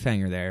a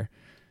cliffhanger there.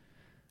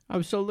 I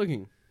was still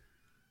looking.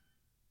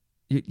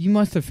 You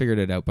must have figured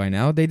it out by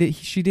now.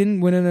 She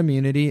didn't win an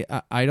immunity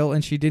idol,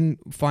 and she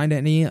didn't find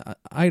any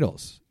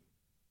idols.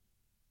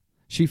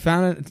 She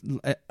found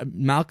it.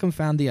 Malcolm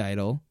found the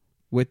idol.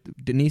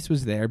 Denise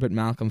was there, but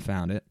Malcolm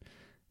found it,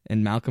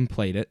 and Malcolm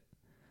played it.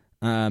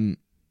 And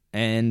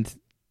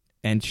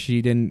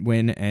she didn't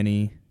win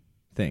any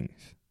things.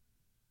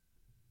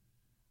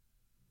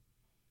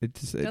 It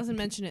doesn't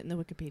mention it in the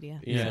Wikipedia.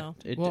 Yeah. So.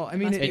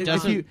 It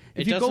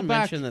doesn't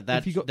mention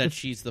that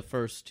she's the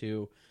first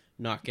to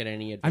not get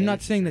any advantage. I'm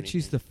not saying that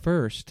she's the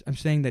first. I'm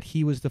saying that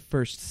he was the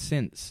first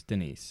since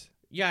Denise.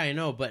 Yeah, I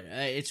know, but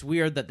it's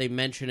weird that they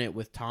mention it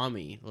with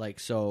Tommy, like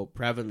so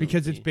prevalently.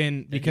 Because it's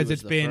been the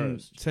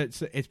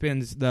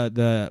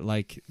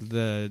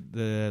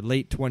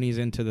late 20s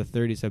into the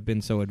 30s have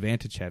been so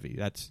advantage heavy.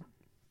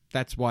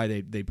 That's why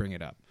they bring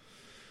it up.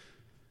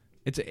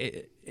 It's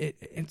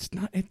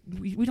not.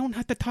 We don't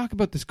have to talk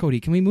about this, Cody.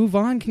 Can we move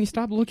on? Can you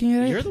stop looking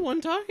at it? You're the one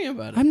talking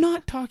about it. I'm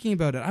not talking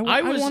about it.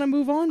 I want to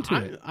move on to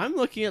it. I'm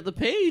looking at the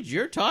page.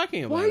 You're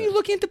talking about it. Why are you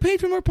looking at the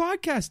page when we're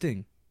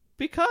podcasting?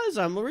 Because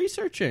I'm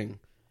researching.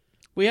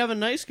 We have a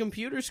nice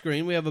computer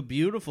screen. We have a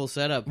beautiful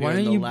setup here.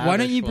 Why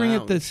don't you bring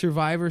up the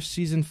Survivor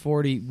Season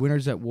 40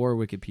 Winners at War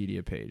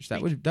Wikipedia page?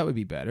 That would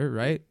be better,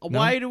 right?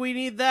 Why do we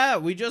need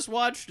that? We just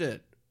watched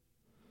it.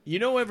 You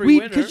know every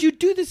winner. Because you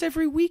do this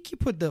every week. You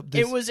put this.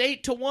 It was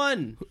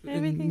 8-1.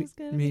 Everything's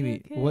gonna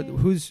be okay.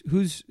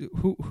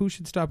 Who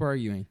should stop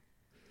arguing?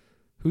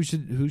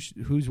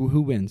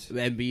 Who wins?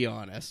 And be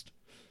honest.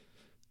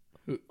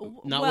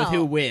 Not with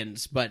who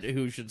wins, but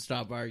who should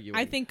stop arguing.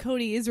 I think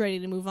Cody is ready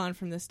to move on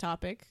from this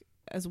topic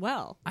as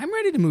well. I'm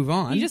ready to move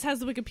on. He just has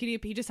the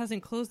Wikipedia. He just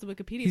hasn't closed the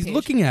Wikipedia He's page.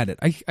 looking at it.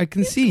 I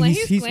can see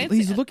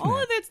he's looking. All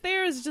at of it's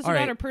there is just all about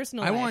right, her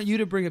personal. I life. want you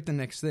to bring up the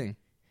next thing.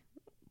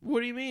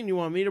 What do you mean? You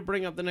want me to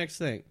bring up the next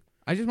thing?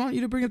 I just want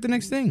you to bring up the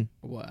next thing.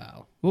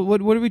 Wow.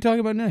 What are we talking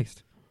about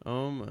next?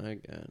 Oh my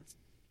god.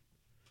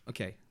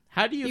 Okay.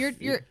 How do you?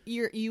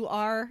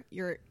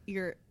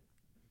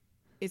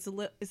 It's a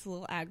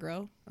little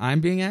aggro. I'm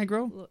being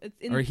aggro? It's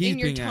in, or he's in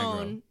your being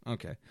tone.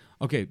 aggro?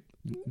 Okay.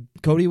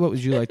 Cody, what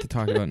would you like to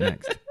talk about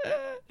next?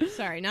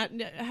 Sorry,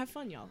 have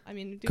fun, y'all. I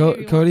mean,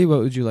 Cody, what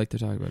would you like to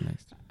talk about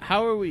next?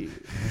 How are we?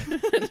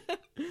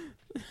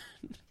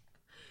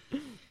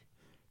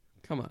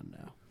 Come on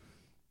now.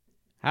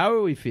 How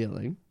are we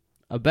feeling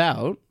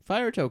about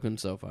fire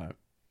tokens so far?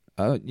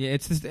 Yeah,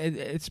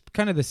 it's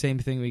kind of the same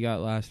thing we got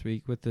last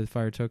week with the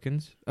fire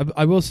tokens.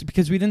 I will,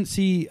 because we didn't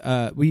see,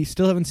 we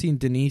still haven't seen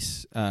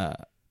Denise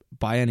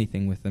buy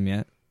anything with them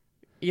yet.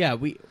 Yeah,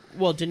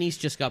 Denise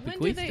just got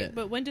bequeathed it.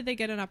 But when did they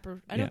get an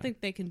upper? I don't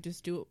think they can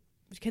just do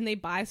it. Can they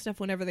buy stuff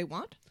whenever they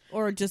want,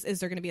 or just is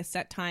there going to be a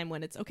set time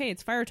when it's okay?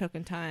 It's fire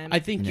token time. I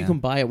think you can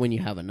buy it when you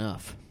have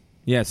enough.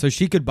 Yeah, so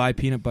she could buy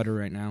peanut butter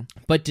right now.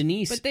 But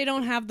Denise, but they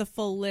don't have the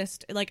full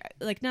list. Like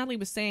Natalie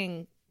was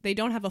saying. They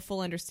don't have a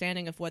full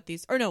understanding of what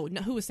these... Or no,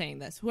 who was saying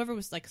this?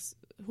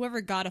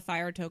 Whoever got a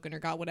fire token or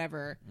got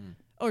whatever...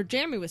 Or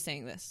Jeremy was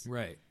saying this.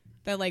 Right.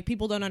 That,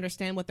 people don't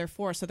understand what they're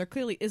for, so there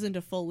clearly isn't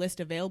a full list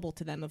available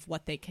to them of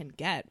what they can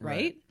get,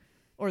 right?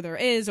 Or there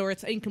is, or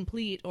it's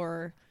incomplete,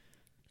 or...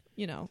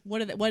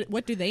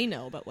 what do they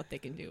know about what they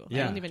can do?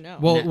 Yeah. I don't even know.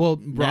 Well,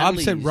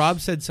 Rob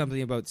said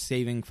something about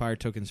saving fire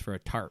tokens for a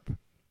tarp.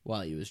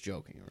 While he was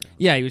joking around.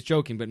 Yeah, he was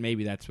joking, but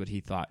maybe that's what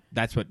he thought.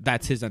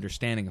 That's his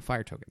understanding of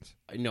fire tokens.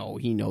 No,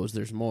 he knows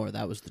there's more.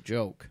 That was the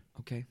joke.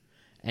 Okay.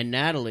 And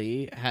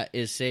Natalie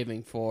is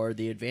saving for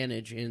the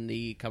advantage in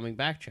the coming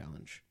back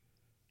challenge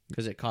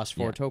because it costs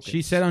 4 tokens.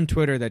 She said on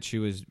Twitter that she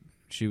was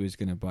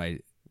going to buy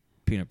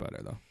peanut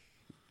butter, though.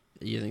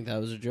 You think that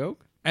was a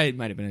joke? It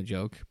might have been a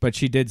joke, but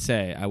she did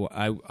say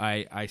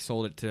I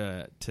sold it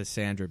to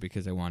Sandra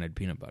because I wanted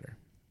peanut butter.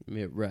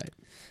 Yeah, right.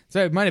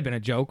 So it might have been a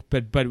joke,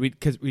 but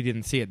because we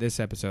didn't see it this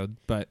episode,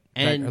 but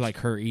And like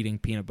her eating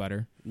peanut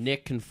butter.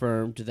 Nick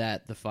confirmed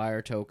that the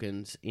fire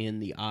tokens in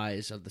the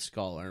eyes of the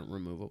skull aren't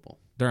removable.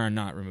 They are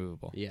not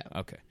removable. Yeah.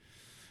 Okay.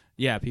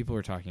 Yeah, people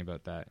were talking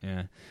about that.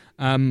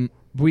 Yeah.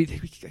 We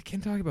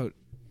can talk about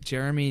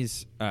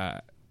Jeremy's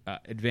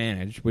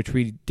advantage, which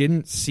we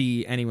didn't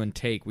see anyone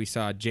take. We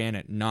saw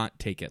Janet not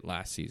take it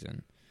last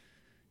season.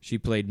 She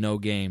played no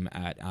game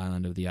at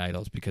Island of the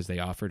Idols because they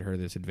offered her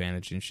this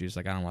advantage, and she was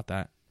like, "I don't want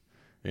that."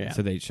 Yeah.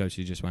 So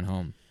she just went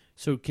home.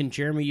 So can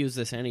Jeremy use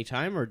this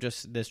anytime, or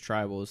just this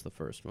tribal was the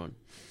first one?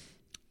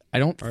 I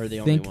don't Or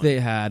the only think one?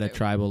 they had a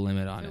tribal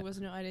limit on There it. was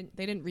no.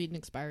 They didn't read an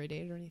expiry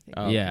date or anything.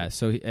 Oh, Yeah, okay.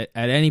 so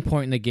at any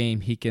point in the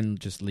game, he can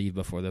just leave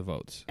before the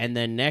votes. And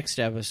then next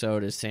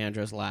episode is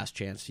Sandra's last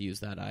chance to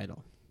use that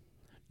idol.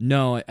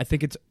 No, I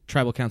think it's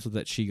tribal council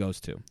that she goes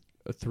to.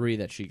 3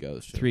 that she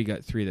goes to. Three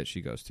that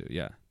she goes to.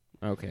 Yeah.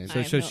 Okay. I So have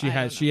no- I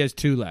don't she know. has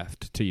 2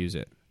 left to use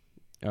it.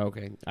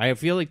 Okay. I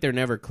feel like they're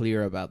never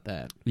clear about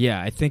that.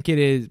 Yeah, I think it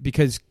is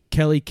because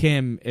Kelly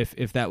Kim.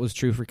 If that was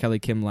true for Kelly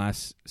Kim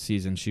last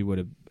season,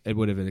 it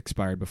would have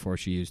expired before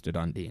she used it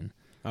on Dean.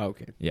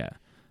 Okay. Yeah.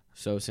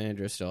 So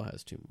Sandra still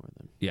has 2 more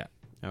then. Yeah.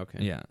 Okay.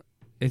 Yeah.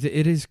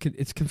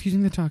 It's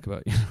confusing to talk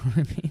about. You know what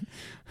I mean?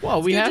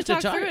 Well, we good have to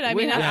talk through it. I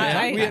we mean, have to I-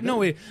 talk I- about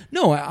it.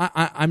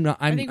 I'm not.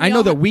 I think I we know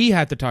all that have- we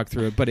have to talk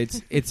through it, but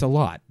it's a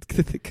lot.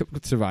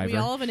 Survivor. We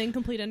all have an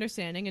incomplete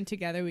understanding, and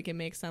together we can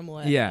make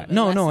somewhat. Yeah, of a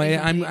no.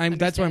 less I'm. incomplete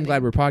That's why I'm glad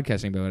understanding. we're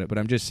podcasting about it. But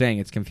I'm just saying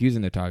it's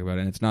confusing to talk about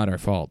it, and it's not our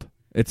fault.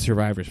 It's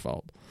Survivor's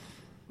fault.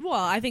 Well,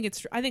 I think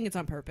it's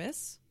on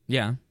purpose.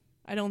 Yeah.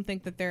 I don't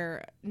think that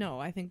they're. No,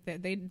 I think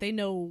that they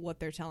know what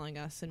they're telling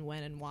us and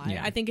when and why.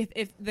 Yeah. I think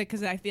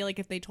because I feel like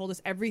if they told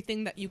us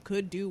everything that you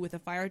could do with a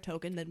fire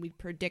token, then we'd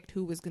predict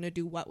who was going to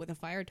do what with a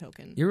fire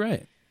token. You're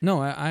right.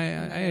 No,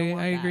 I don't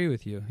want I that. agree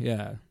with you.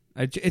 Yeah.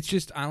 It's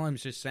just all I'm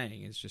just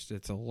saying.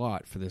 It's a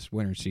lot for this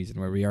winter season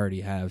where we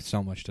already have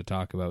so much to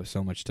talk about,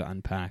 so much to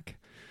unpack.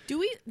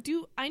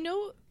 I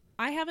know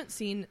I haven't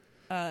seen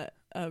a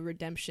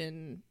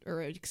redemption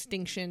or an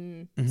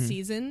extinction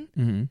season.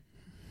 Mm-hmm.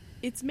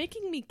 It's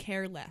making me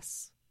care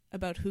less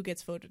about who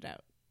gets voted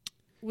out.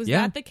 Was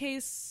Yeah. that the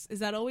case? Is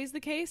that always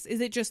the case?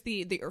 Is it just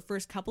the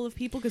first couple of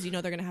people because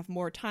they're going to have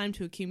more time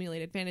to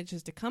accumulate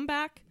advantages to come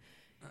back?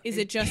 Is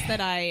it just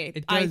that I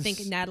does-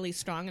 think Natalie's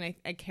strong and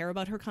I care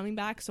about her coming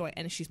back,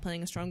 and she's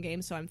playing a strong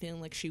game, so I'm feeling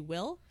like she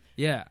will?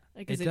 Yeah.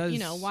 Like, is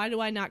it why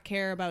do I not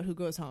care about who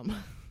goes home?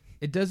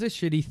 It does a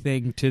shitty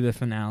thing to the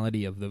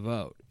finality of the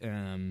vote.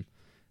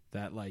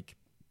 That like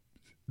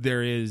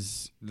there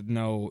is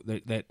no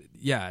that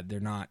they're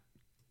not.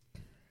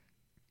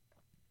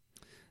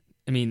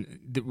 I mean,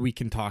 we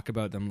can talk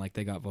about them like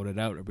they got voted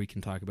out, or we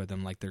can talk about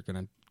them like they're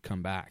gonna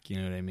come back. You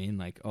know what I mean?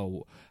 Like,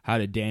 oh, how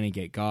did Danny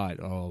get got?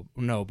 Oh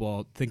no,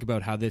 well, think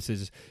about how this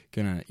is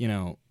gonna,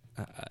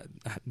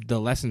 the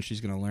lesson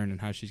she's gonna learn and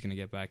how she's gonna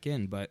get back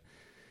in. But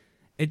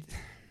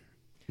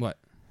what?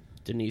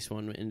 Denise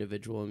won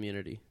individual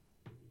immunity.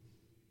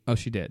 Oh,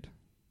 she did.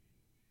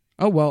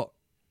 Oh well,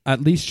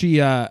 at least she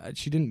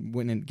didn't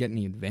win and get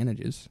any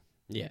advantages.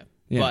 Yeah.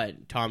 Yeah.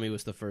 But Tommy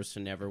was the first to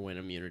never win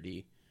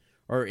immunity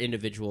or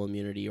individual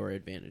immunity or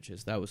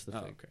advantages. That was the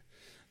thing. Okay.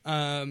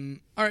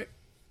 All right.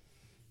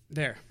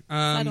 There.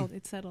 Settled.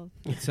 It's settled.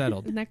 It's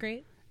settled. Isn't that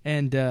great?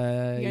 And You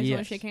guys want yes.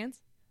 to shake hands?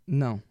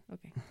 No.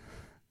 Okay.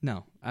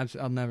 No.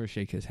 I'll never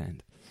shake his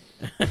hand.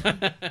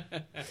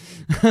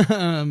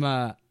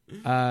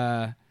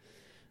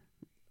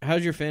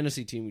 How's your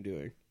fantasy team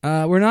doing?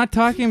 We're not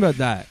talking about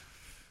that.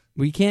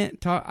 We can't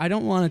talk. I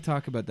don't want to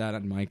talk about that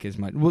on mic as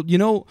much. Well,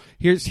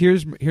 here's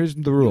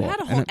the rule. You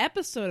had a whole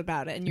episode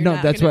about it, and you're no,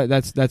 not that's gonna...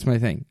 that's my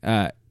thing.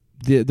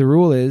 The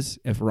rule is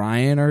if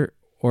Ryan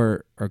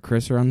or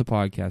Chris are on the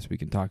podcast, we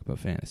can talk about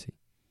fantasy.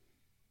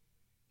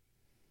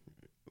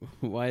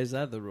 Why is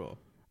that the rule?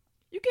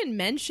 You can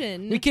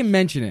mention. We can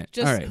mention it.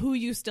 Just All right. who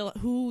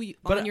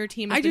But on your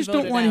team. Has I just been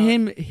don't voted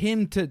want out.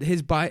 him to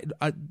his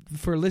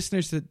for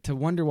listeners to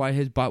wonder why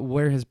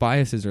where his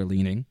biases are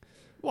leaning.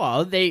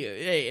 Well,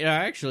 it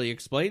actually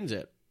explains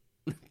it.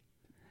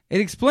 It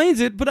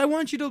explains it, but I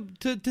want you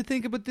to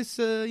think about this,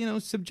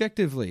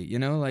 subjectively.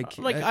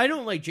 I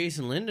don't like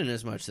Jason Linden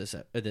as much this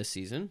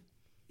season.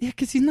 Yeah,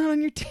 because he's not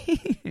on your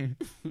team.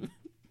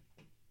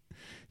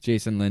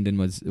 Jason Linden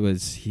was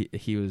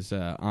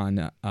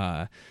on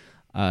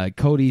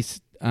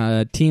Cody's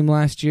team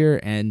last year,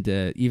 and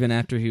even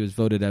after he was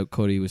voted out,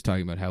 Cody was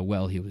talking about how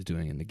well he was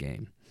doing in the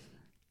game.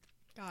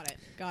 Got it.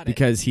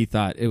 Because he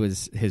thought it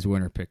was his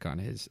winner pick on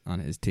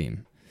his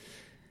team.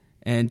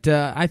 And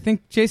I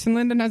think Jason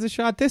Linden has a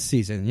shot this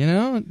season,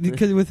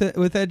 because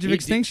with Edge of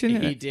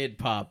Extinction, he did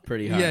pop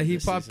pretty hard. Yeah, he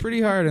popped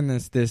pretty hard in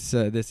this past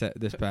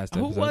episode.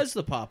 Who was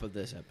the pop of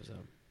this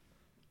episode?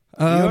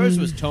 Yours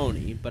was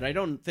Tony, but I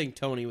don't think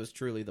Tony was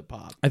truly the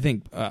pop. I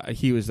think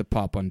he was the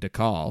pop on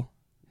DeCall.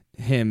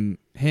 Him,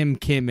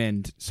 Kim,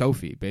 and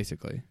Sophie,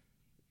 basically.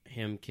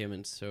 Him, Kim,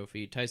 and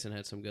Sophie. Tyson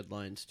had some good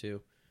lines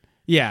too.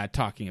 Yeah,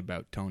 talking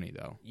about Tony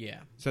though. Yeah.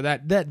 So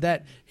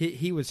that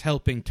he was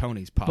helping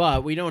Tony's pop.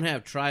 But we don't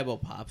have tribal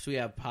pops. We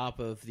have pop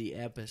of the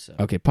episode.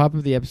 Okay, pop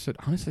of the episode.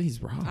 Honestly,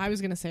 he's Rob. I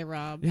was gonna say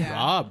Rob. Yeah.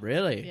 Rob,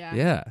 really? Yeah.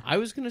 Yeah. I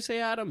was going to say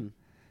Adam.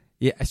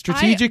 Yeah,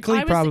 strategically,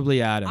 I was-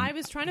 probably Adam. I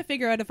was trying to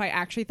figure out if I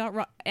actually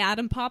thought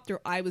Adam popped, or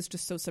I was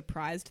just so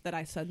surprised that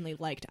I suddenly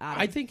liked Adam.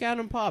 I think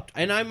Adam popped.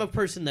 And I'm a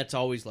person that's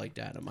always liked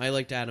Adam. I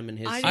liked Adam in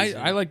his season.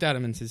 I liked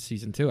Adam in his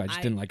season too. I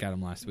just didn't like Adam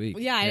last week.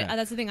 Yeah,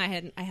 that's the thing.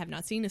 I have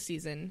not seen a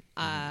season.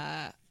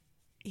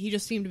 He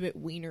just seemed a bit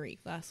weenery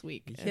last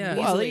week. Yeah.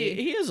 Well,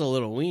 he is a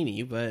little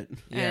weenie, but...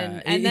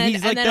 Yeah. And then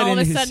He's like that all of in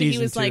a his sudden he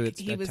season was too, like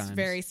he at was times.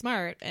 very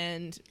smart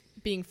and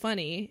being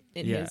funny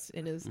in Yeah.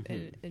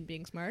 in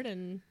being smart,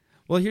 and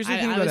Well, here's the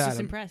thing I about was Adam just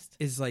impressed.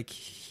 is like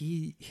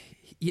he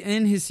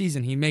in his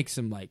season he makes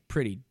some like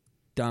pretty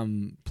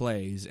dumb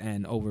plays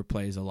and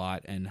overplays a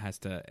lot and has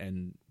to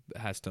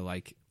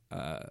like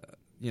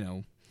you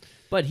know.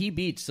 But he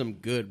beats some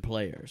good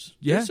players.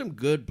 Yeah. There's some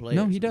good players.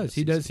 No, he in does. this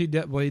He season.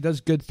 does. He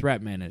does good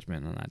threat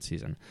management on that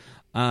season.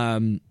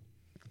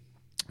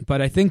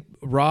 But I think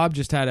Rob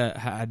just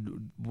had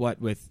what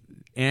with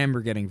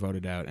Amber getting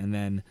voted out, and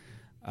then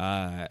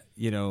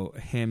you know,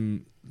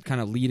 him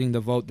kind of leading the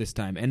vote this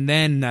time, and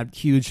then that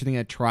huge thing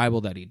at tribal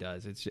that he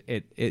does.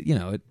 It you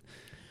know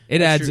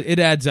it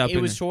adds up.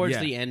 It was towards yeah.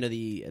 the end of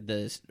the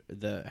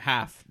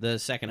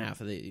second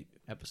half of the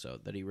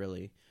episode that he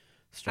really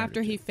started.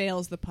 After he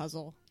fails the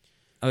puzzle.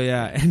 Oh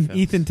yeah, and Fails.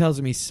 Ethan tells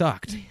him he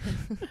sucked.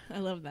 I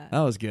love that. That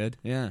was good.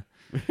 Yeah.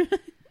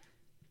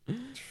 It's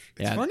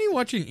Yeah. funny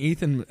watching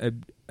Ethan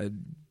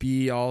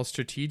be all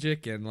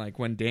strategic, and like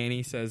when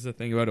Danny says the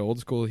thing about old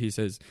school, he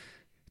says,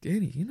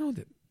 "Danny, you know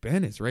that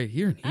Ben is right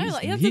here, and that's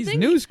the he's thing.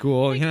 new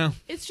school." Like, you know,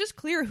 it's just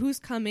clear who's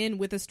come in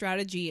with a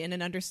strategy and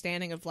an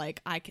understanding of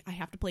like I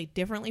have to play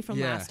differently from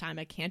Yeah. last time.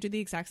 I can't do the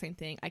exact same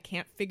thing. I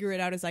can't figure it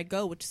out as I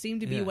go, which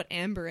seemed to be Yeah. what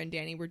Amber and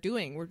Danny were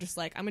doing. We're just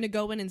like, I'm going to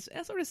go in and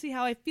sort of see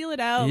how I feel it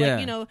out. Yeah. Like,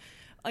 you know,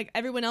 like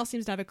everyone else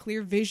seems to have a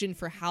clear vision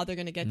for how they're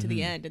going to get to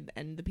the end,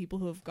 and the people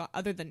who have got,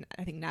 other than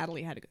I think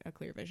Natalie had a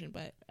clear vision,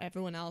 but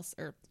everyone else,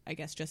 or I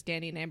guess just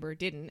Danny and Amber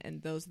didn't,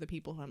 and those are the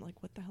people who I'm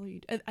like, what the hell are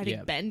you? I think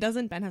Yeah. Ben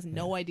doesn't. Ben has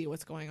no idea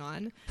what's going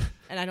on,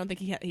 and I don't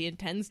think he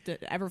intends to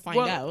ever find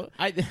Well,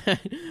 out.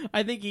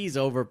 I think he's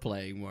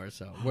overplaying more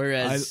so.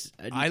 Whereas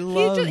I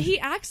love. He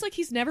acts like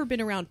he's never been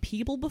around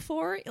people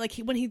before. Like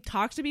when he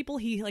talks to people,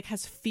 he like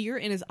has fear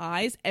in his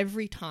eyes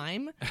every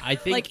time. I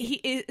think Like he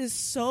is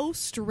so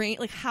strange.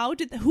 Like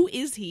who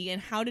is he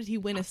and how did he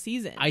win a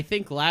season? I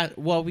think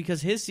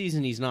because his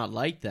season he's not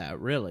like that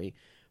really,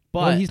 but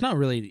well, he's not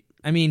really.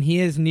 I mean, he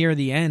is near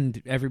the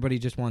end. Everybody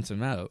just wants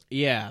him out.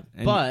 yeah,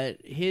 And- but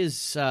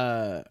his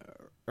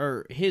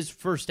his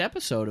first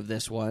episode of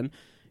this one,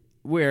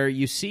 where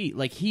you see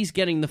like he's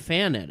getting the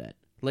fan edit,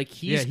 like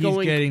he's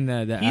getting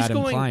the he's Adam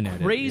going Klein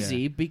edit.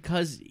 crazy Yeah.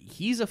 because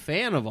he's a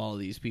fan of all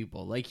these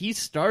people. Like he's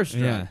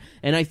starstruck, Yeah.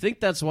 and I think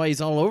that's why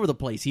he's all over the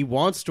place. He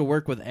wants to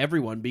work with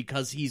everyone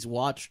because he's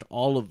watched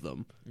all of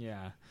them.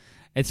 Yeah,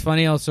 it's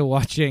funny also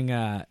watching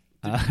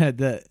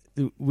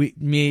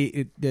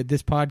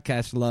this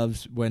podcast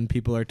loves when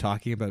people are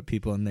talking about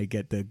people and they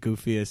get the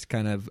goofiest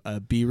kind of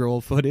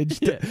B-roll footage.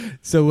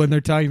 So when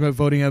they're talking about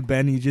voting out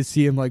Ben, you just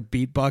see him like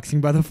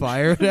beatboxing by the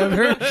fire or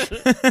whatever.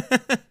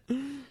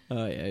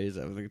 Oh yeah, he's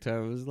having the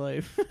time of his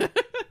life.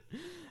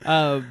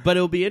 But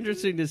it'll be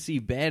interesting to see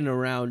Ben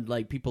around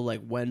like people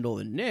like Wendell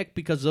and Nick,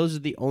 because those are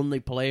the only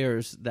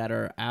players that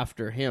are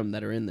after him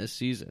that are in this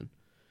season.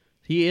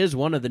 He is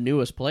one of the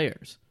newest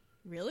players.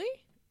 really?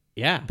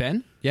 Yeah,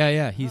 Ben?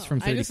 Yeah, he's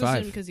from I just assumed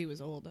 35. because he was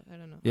old. I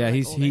don't know. Yeah, Or, like,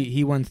 he's older.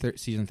 he won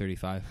season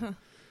 35.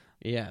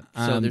 yeah.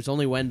 So Um, there's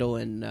only Wendell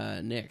and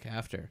Nick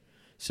after.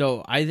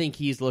 So I think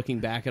he's looking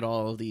back at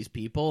all of these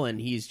people and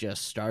he's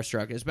just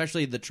starstruck.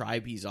 Especially the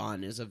tribe he's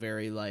on is a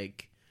very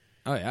like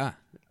Oh yeah.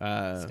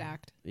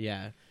 stacked.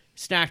 yeah,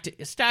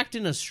 stacked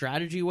in a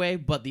strategy way,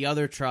 but the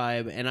other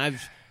tribe, and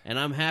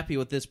I'm happy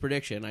with this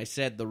prediction. I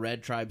said the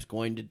red tribe's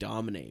going to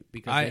dominate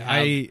because they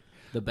have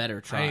the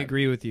better tribe. I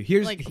agree with you.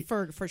 Here's Like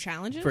for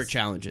challenges. for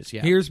challenges.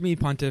 Yeah, Here's me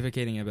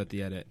pontificating about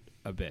the edit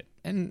a bit.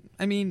 And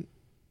I mean,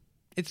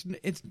 it's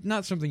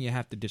not something you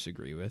have to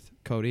disagree with,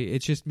 Cody.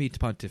 It's just me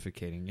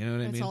pontificating. You know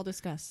what I Let's mean? all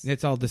discuss.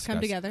 It's all discussed.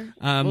 Come together.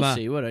 we'll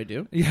see what I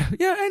do. Yeah,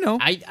 I know.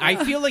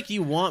 I feel like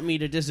you want me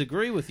to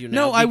disagree with you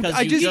now. no, because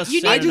I you just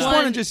said I just enough.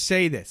 want to just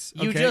say this.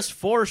 You okay? just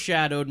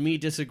foreshadowed me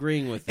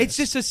disagreeing with this. It's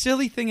just a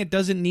silly thing. It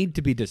doesn't need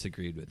to be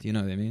disagreed with. You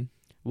know what I mean?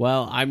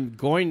 well, I'm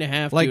going to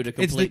have Like to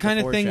complete it's the kind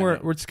of thing where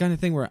foreshadow. it's the kind of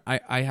thing where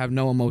I have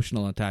no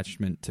emotional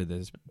attachment to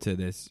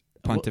this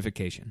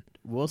pontification.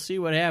 We'll see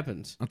what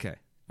happens. Okay,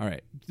 all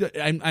right.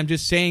 I'm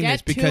just saying Get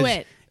this because to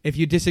it. if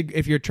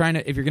you're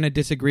going to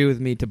disagree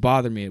with me to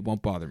bother me, it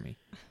won't bother me.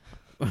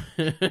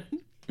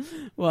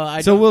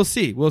 Well, So we'll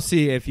see. We'll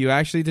see if you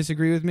actually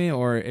disagree with me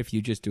or if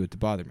you just do it to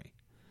bother me.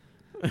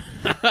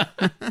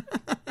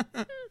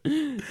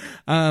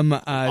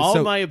 all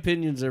so my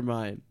opinions are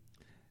mine.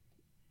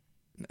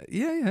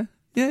 yeah,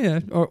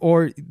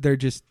 or they're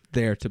just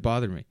there to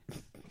bother me.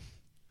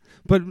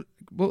 But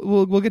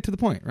we'll get to the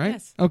point, right?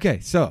 Yes. Okay,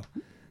 so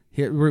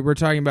here we're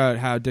talking about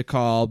how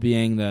DeKal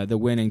being the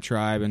winning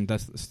tribe and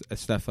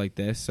stuff like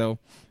this. So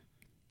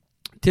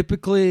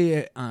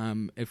typically,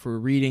 if we're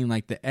reading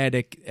like the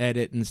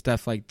edit and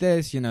stuff like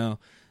this,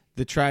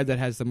 the tribe that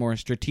has the more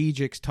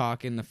strategic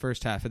talk in the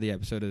first half of the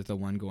episode is the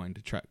one going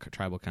to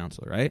tribal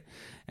council, right?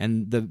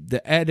 And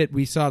the edit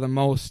we saw the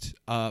most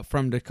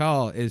from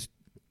DeKal is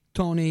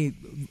Tony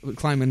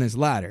climbing this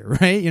ladder,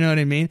 right? You know what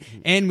I mean?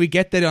 And we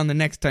get that on the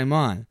next time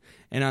on.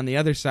 And on the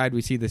other side,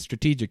 we see the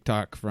strategic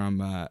talk from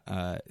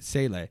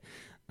Sele.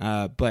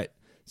 But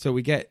so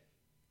we get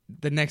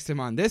the next time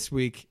on this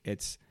week,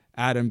 it's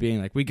Adam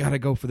being like, we got to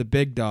go for the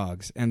big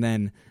dogs. And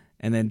then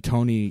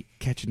Tony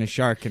catching a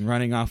shark and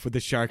running off with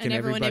the shark, and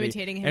everyone everybody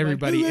imitating him.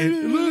 Everybody.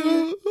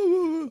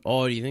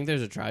 Oh, do you think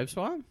there's a tribe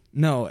swap?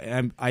 No,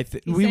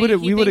 we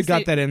would have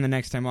got that in the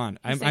next time on.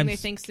 They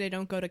think they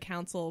don't go to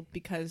council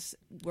because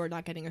we're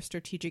not getting a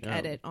strategic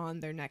edit on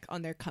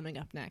their coming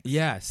up next.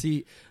 Yeah,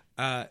 see,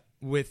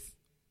 with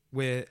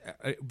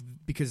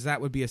because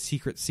that would be a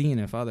secret scene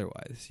if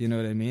otherwise. You know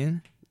what I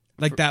mean?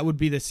 Like that would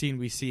be the scene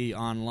we see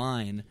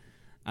online.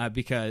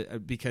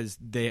 Because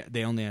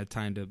they only have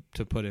time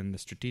to put in the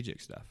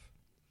strategic stuff.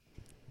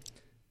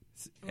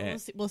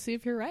 We'll see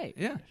if you're right.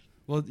 Yeah.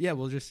 Well, yeah,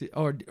 we'll just see.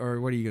 Or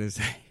what are you going to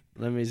say?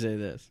 Let me say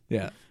this.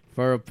 Yeah.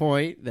 For a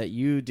point that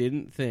you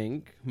didn't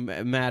think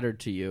mattered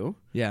to you.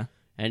 Yeah.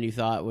 And you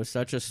thought was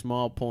such a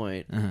small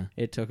point,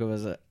 it took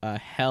us a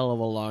hell of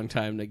a long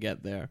time to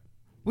get there.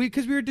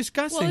 Because we were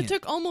discussing Well, it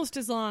took almost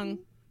as long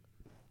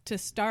to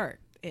start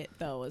it,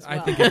 though, as well.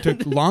 I think it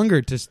took longer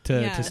to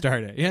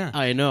start it. Yeah.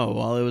 I know.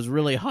 Well, it was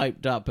really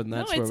hyped up, and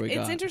that's where we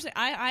got. It's interesting.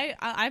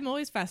 I'm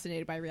always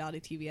fascinated by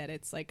reality TV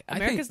edits. Like,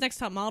 America's Next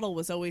Top Model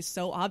was always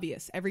so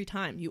obvious every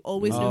time. You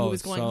always knew who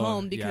was going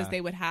home because they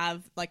would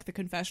have, like, the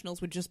confessionals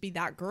would just be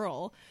that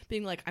girl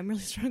being like, I'm really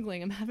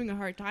struggling, I'm having a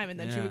hard time, and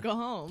then she would go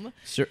home.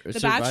 The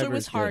Bachelor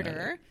was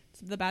harder.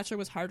 The Bachelor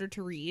was harder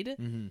to read,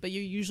 but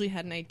you usually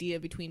had an idea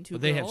between two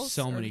girls. They have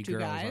so many two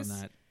girls guys. on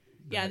that.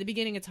 Yeah, at the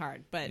beginning it's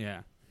hard, but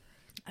yeah.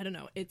 I don't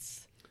know.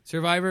 It's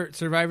Survivor.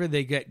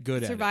 They get good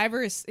at it.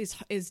 Survivor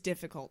is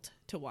difficult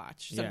to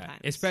watch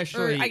sometimes,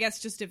 especially. Or I guess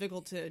just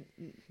difficult to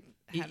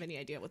have any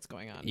idea what's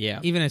going on. Yeah,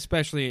 even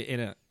especially in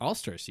an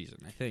All-Star season,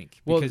 I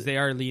think, because they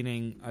are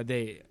leaning.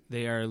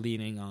 They are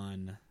leaning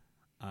on,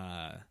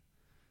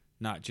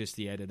 not just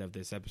the edit of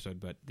this episode,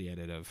 but the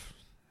edit of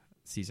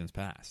seasons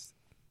past.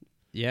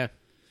 Yeah.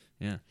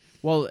 Yeah.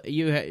 Well,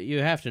 you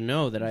have to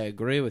know that I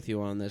agree with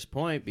you on this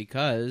point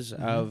because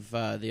of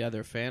the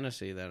other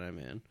fantasy that I'm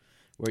in,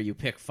 where you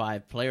pick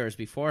 5 players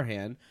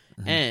beforehand,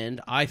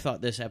 and I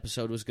thought this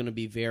episode was going to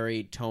be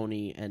very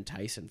Tony and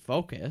Tyson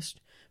focused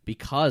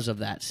because of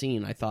that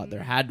scene. I thought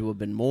there had to have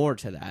been more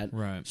to that.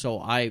 Right.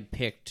 So I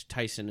picked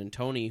Tyson and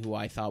Tony, who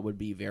I thought would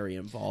be very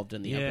involved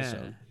in the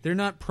episode. They're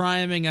not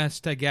priming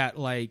us to get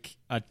like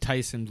a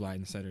Tyson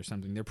blindset or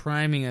something. They're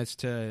priming us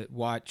to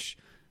watch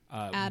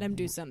Adam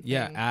do something.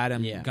 Yeah,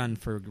 Adam gun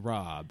for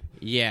Rob.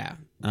 Yeah.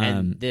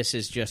 And this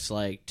is just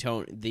like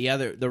Tony.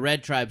 The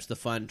Red Tribe's the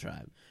fun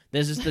tribe.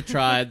 This is the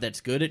tribe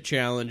that's good at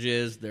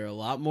challenges. They're a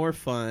lot more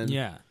fun.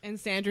 Yeah. And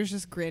Sandra's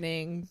just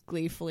grinning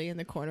gleefully in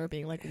the corner,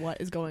 being like,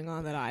 what is going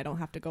on that I don't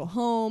have to go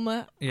home?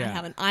 Yeah. I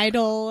have an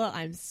idol.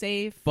 I'm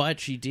safe. But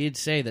she did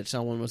say that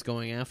someone was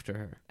going after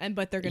her.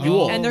 But they're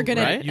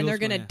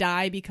gonna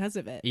die because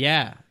of it.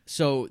 Yeah.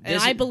 So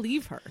I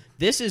believe her.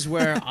 This is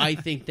where I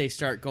think they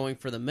start going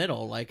for the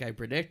middle, like I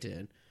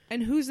predicted.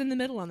 And who's in the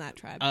middle on that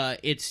tribe?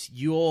 It's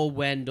Yul,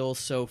 Wendell,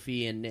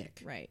 Sophie, and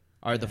Nick. Right.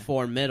 Are the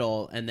 4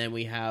 middle, and then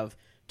we have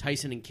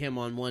Tyson and Kim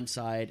on one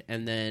side,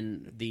 and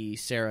then the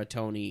Sarah,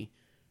 Tony,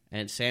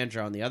 and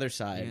Sandra on the other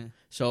side. Yeah.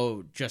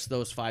 So just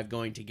those 5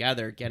 going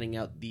together, getting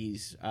out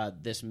these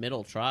this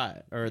middle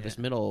tribe or this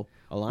middle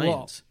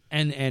alliance.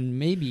 Well, and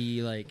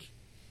maybe like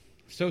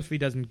Sophie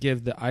doesn't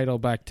give the idol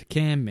back to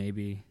Kim.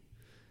 Maybe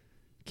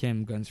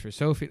Kim guns for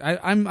Sophie.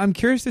 I'm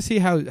curious to see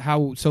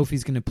how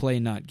Sophie's going to play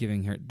not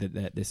giving her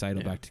this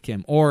idol back to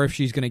Kim, or if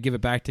she's going to give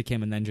it back to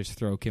Kim and then just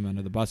throw Kim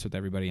under the bus with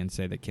everybody and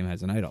say that Kim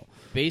has an idol.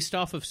 Based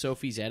off of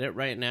Sophie's edit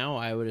right now,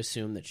 I would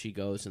assume that she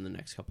goes in the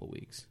next couple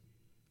weeks.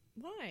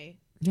 Why?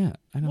 Yeah,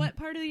 I don't. What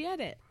part of the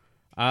edit?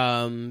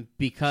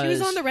 Because she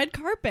was on the red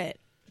carpet.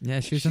 Yeah,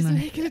 she's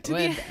making it to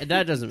the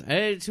that doesn't.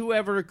 It's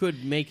whoever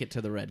could make it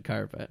to the red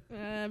carpet.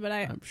 But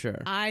I'm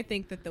sure. I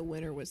think that the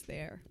winner was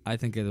there. I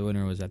think the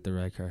winner was at the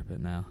red carpet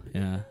now.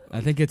 Yeah,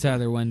 I think it's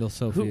either Wendell,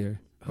 Sophie,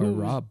 or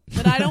Rob.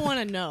 But I don't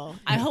want to know.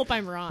 I hope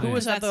I'm wrong. Who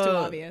was that's too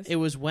obvious. It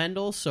was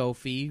Wendell,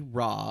 Sophie,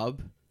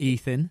 Rob,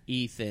 Ethan,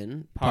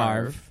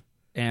 Parv,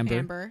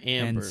 Amber,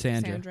 and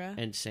Sandra.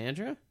 And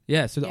Sandra?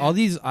 Yeah, so all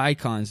these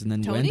icons, and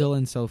then Tony? Wendell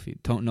and Sophie.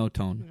 Tone. No,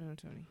 Tony.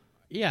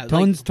 Yeah,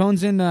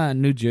 Tone's in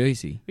New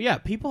Jersey. Yeah,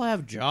 people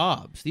have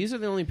jobs. These are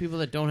the only people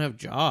that don't have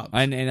jobs.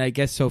 And I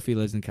guess Sophie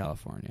lives in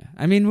California.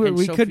 I mean,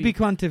 we could be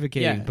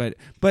pontificating, but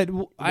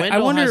I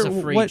wonder has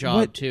a free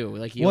job too.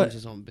 Like he owns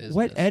his own business.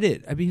 What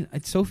edit? I mean,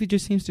 Sophie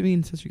just seems to be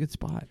in such a good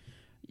spot.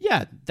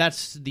 Yeah,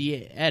 that's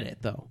the edit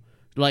though.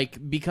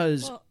 Like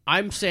because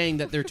I'm saying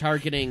that they're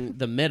targeting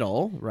the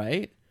middle,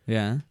 right?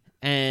 Yeah.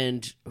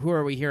 And who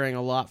are we hearing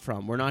a lot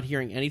from? We're not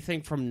hearing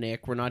anything from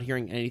Nick. We're not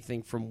hearing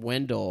anything from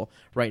Wendell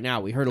right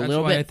now. We heard a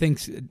little bit. I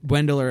think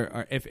Wendell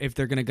or if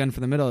they're going to gun for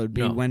the middle, it would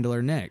be Wendell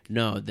or Nick.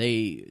 No,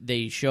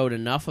 they showed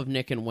enough of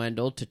Nick and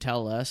Wendell to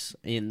tell us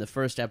in the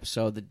first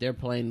episode that they're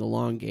playing the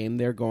long game.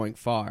 They're going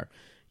far.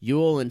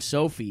 Yul and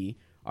Sophie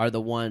are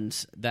the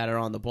ones that are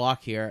on the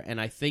block here,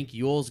 and I think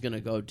Yul's going to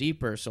go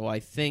deeper. So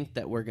I think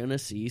that we're going to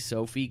see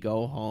Sophie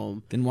go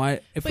home. Then why?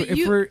 If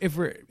we're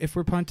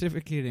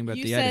pontificating about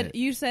the edit,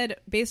 you said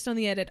based on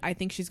the edit, I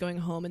think she's going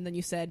home, and then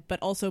you said, but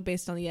also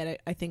based on the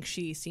edit, I think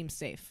she seems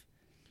safe.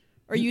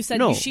 Or you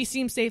said she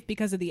seems safe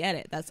because of the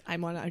edit.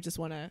 I just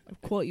want to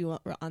quote you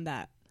on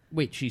that.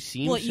 Wait, she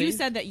seems. Well, safe? you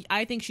said that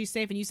I think she's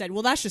safe, and you said,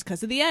 well, that's just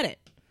because of the edit.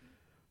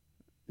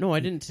 No, I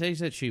didn't say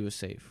that she was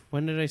safe.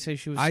 When did I say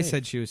she was safe? I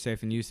said she was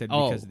safe, and you said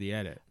because of the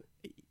edit.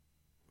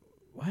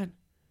 What?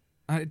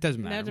 It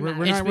doesn't matter.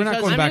 We're not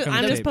going back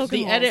on the tapes.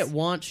 The edit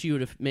wants you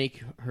to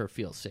make her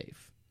feel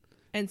safe.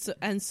 And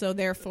so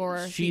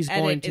therefore she's the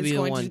going to be the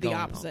going one to do the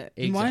going opposite.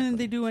 Exactly. Why didn't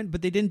they do it?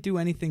 But they didn't do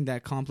anything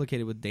that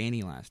complicated with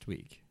Danny last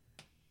week.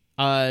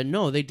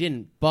 No, they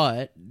didn't.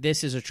 But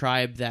this is a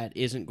tribe that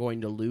isn't going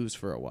to lose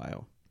for a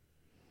while.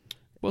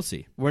 We'll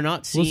see. We're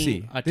not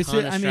seeing a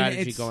ton of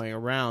strategy it's going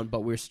around,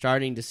 but we're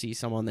starting to see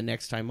some on the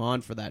next time on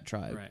for that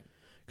tribe. Right.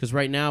 Because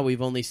right now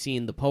we've only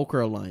seen the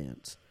Poker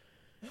Alliance.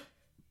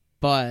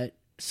 But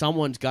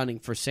someone's gunning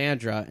for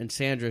Sandra, and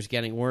Sandra's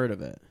getting word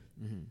of it.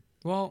 Mm-hmm.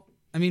 Well,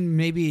 I mean,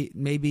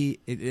 maybe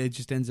it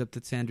just ends up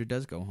that Sandra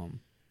does go home.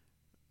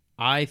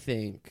 I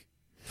think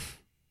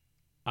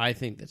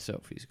that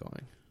Sophie's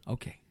going.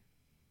 Okay.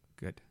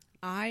 Good.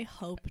 I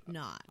hope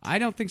not. I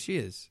don't think she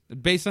is.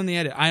 Based on the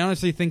edit, I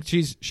honestly think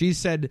she's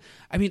said.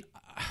 I mean,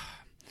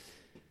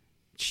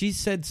 she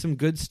said some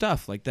good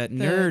stuff, like that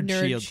nerd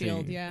shield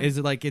thing. Yeah. Is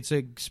like it's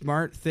a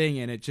smart thing,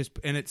 and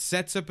it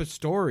sets up a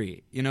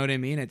story. You know what I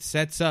mean? It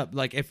sets up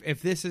like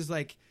if this is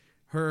like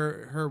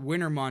her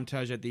winter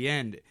montage at the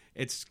end,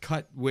 it's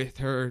cut with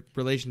her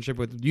relationship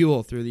with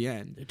Yul through the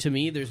end. To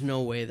me, there's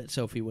no way that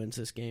Sophie wins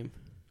this game.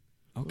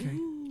 Okay.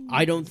 Ooh.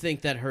 I don't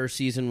think that her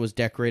season was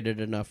decorated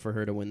enough for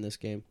her to win this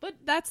game. But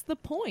that's the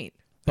point.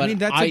 But I mean,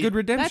 that's a good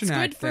redemption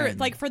That's good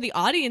act, for the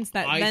audience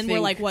that I then think,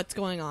 we're like, what's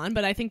going on?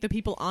 But I think the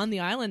people on the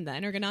island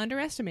then are going to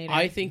underestimate it.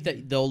 I think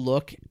that they'll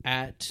look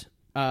at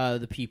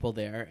the people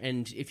there,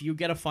 and if you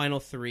get a final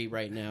three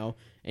right now,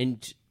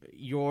 and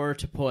you're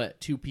to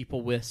put two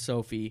people with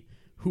Sophie,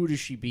 who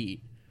does she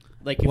beat?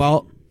 I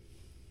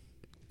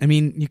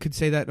mean, you could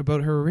say that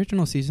about her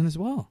original season as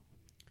well.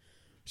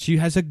 She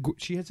has a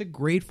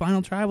great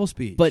final tribal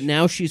speech. But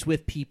now she's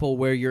with people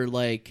where you're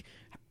like,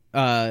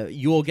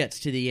 Yul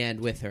gets to the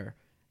end with her.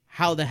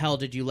 How the hell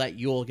did you let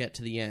Yul get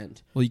to the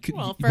end?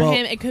 Well, for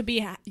him, it could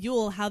be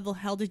Yul. How the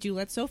hell did you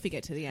let Sophie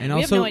get to the end? And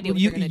we also, have no idea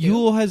what they're going to do.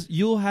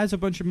 Yul has a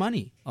bunch of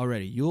money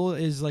already. Yul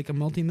is like a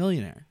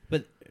multimillionaire.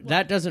 But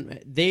that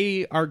doesn't.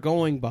 They are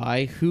going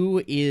by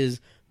who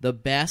is the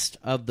best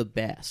of the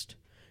best.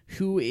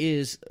 Who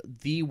is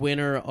the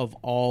winner of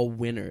all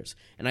winners.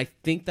 And I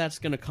think that's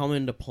going to come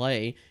into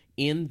play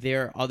in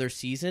their other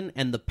season,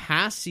 and the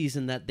past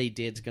season that they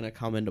did is going to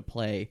come into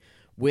play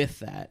with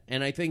that.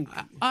 And I think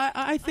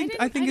I think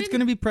it's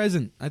going to be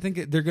present. I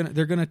think they're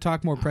going to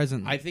talk more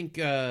present. I think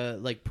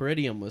like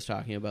Peridium was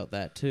talking about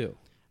that too.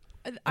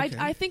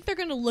 I think they're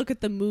going to look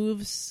at the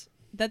moves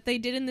that they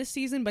did in this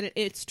season, but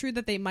it's true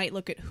that they might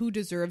look at who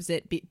deserves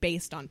it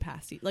based on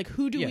past seasons. Like,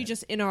 who do we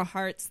just in our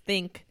hearts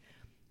think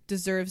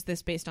deserves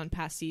this based on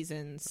past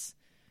seasons?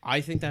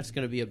 I think that's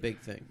going to be a big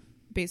thing.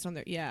 Based on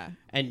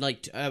and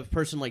like a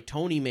person like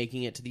Tony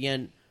making it to the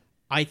end,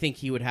 I think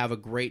he would have a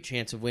great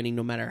chance of winning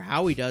no matter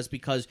how he does,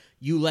 because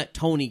you let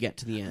Tony get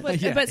to the end.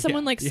 But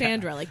someone like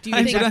Sandra, like, do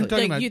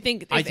you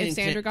think if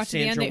Sandra got to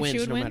the end, wins she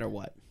would no win? matter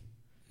what?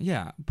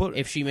 Yeah, but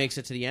if she makes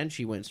it to the end,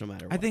 she wins no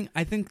matter what.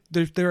 I think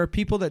there are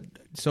people that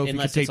Sophie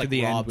could take like to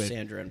the Rob, end with.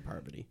 Sandra, and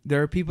Parvati.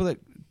 There are people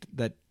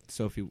that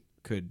Sophie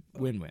could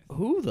win with.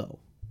 Who though?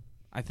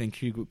 I think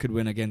she could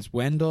win against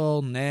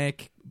Wendell,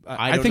 Nick.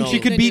 I think know. she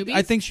could beat. Newbies?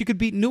 I think she could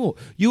beat Yul.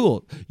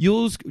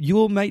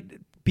 Yul might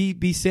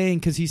be saying,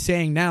 because he's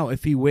saying now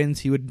if he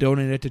wins he would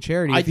donate it to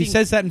charity. If he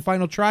says that in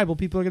Final Tribal,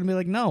 people are going to be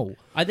like, no.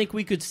 I think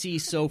we could see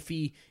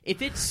Sophie.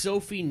 If it's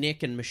Sophie,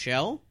 Nick, and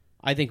Michelle,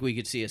 I think we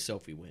could see a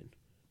Sophie win.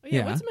 Oh,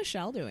 yeah. What's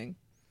Michelle doing?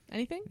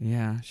 Anything?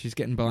 Yeah, she's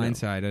getting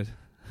blindsided.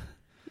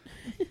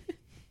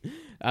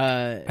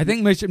 No. I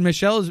think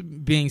Michelle is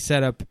being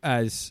set up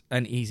as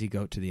an easy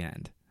goat to the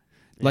end.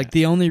 Like,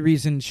 the only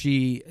reason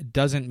she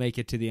doesn't make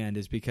it to the end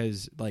is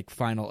because, like,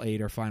 Final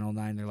 8 or Final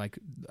 9, they're like,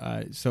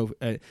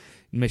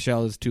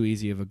 Michelle is too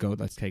easy of a goat,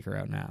 let's take her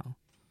out now.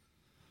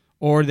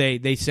 Or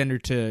they send her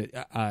to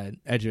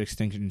Edge of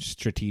Extinction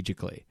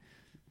strategically.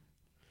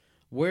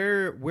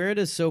 Where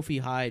does Sophie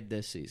hide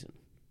this season?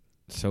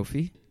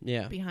 Sophie?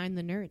 Yeah. Behind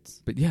the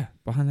nerds. But yeah,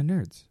 behind the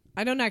nerds.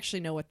 I don't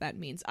actually know what that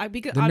means. The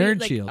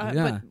nerd shield,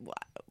 yeah.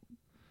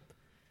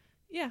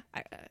 Yeah.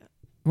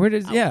 Where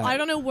does I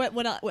don't know what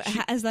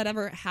has that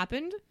ever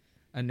happened.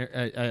 A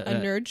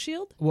nerd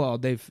shield? Well,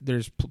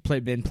 there's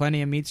been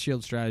plenty of meat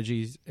shield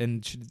strategies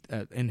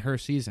in her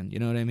season. You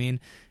know what I mean?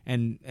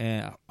 And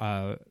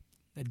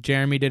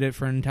Jeremy did it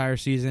for an entire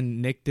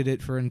season. Nick did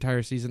it for an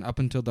entire season up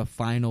until the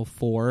final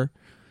 4.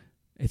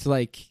 It's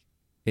like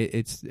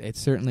it's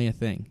certainly a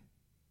thing.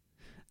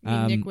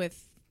 Nick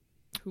with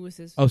who was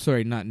his? Oh,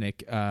 sorry, not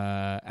Nick.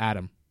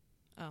 Adam.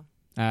 Oh,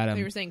 Adam.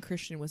 You were saying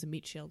Christian was a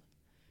meat shield.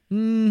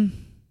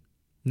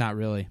 Not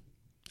really.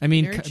 I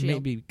mean,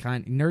 maybe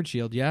kind nerd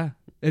shield, yeah.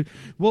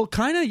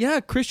 Kind of, yeah.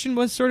 Christian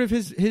was sort of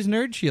his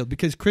nerd shield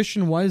because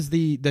Christian was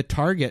the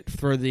target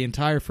for the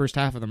entire first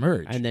half of the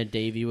merge, and then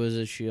Davey was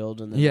a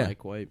shield, and then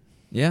Mike White.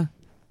 Yeah.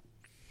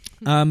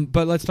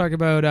 But let's talk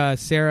about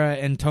Sarah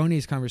and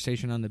Tony's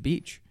conversation on the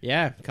beach.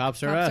 Yeah,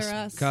 cops are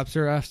us. Cops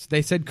are us.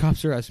 They said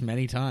cops are us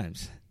many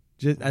times,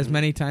 just as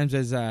many times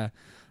as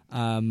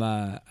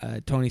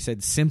Tony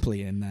said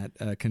simply in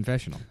that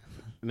confessional.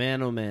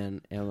 Man, oh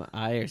man, am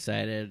I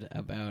excited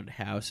about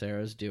how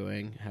Sarah's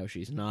doing, how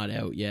she's not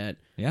out yet.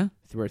 Yeah.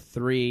 We're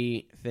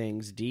 3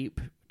 things deep,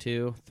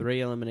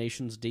 3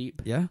 eliminations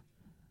deep. Yeah.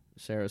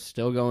 Sarah's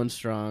still going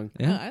strong.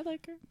 Yeah. I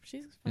like her.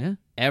 She's fun. Yeah.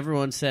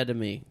 Everyone said to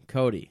me,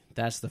 Cody,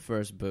 that's the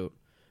first boot.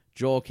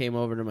 Joel came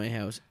over to my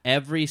house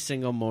every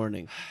single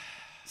morning,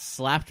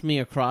 slapped me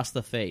across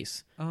the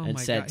face, and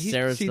said, God.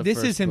 Sarah's the this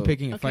first is him boot.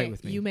 picking a fight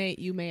with me.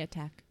 You may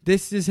attack.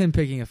 This is him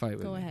picking a fight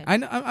with Go me. ahead. I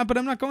know, but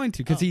I'm not going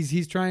to because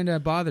he's trying to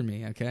bother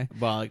me. Okay.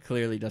 Well, it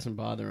clearly doesn't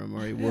bother him,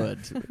 or he would.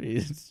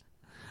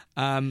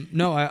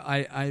 No,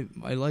 I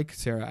like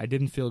Sarah. I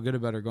didn't feel good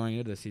about her going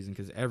into the season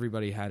because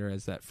everybody had her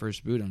as that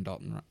first boot on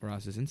Dalton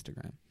Ross's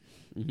Instagram.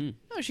 Mm-hmm.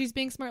 No, she's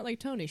being smart like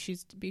Tony.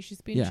 She's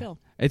being chill.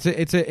 It's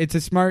a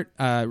smart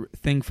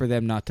thing for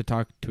them not to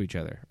talk to each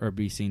other or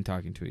be seen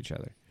talking to each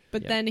other.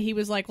 But then he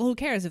was like, "Well, who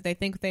cares if they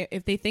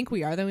think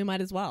we are? Then we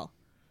might as well."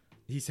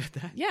 He said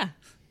that. Yeah.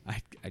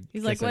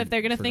 He's like, guess well, I if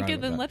they're gonna think forgot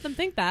it, then about let them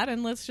think that,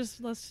 and let's.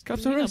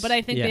 Cups are us. But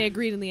I think they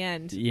agreed in the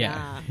end.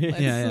 Yeah.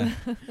 Yeah.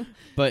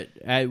 But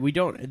we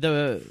don't.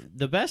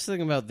 The best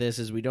thing about this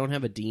is we don't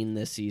have a Dean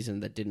this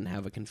season that didn't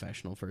have a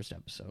confessional first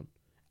episode.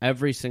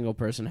 Every single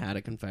person had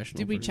a confessional.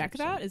 Did we first check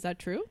episode. that? Is that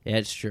true? Yeah,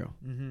 it's true.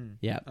 Mm-hmm.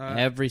 Yeah,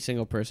 every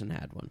single person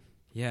had one.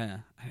 Yeah,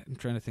 I'm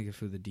trying to think of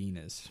who the dean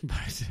is.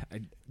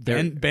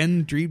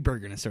 Ben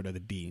Driedbergen is sort of the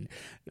dean.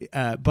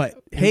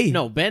 But hey,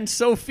 no, Ben's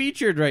so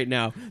featured right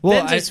now. Well,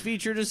 Ben's as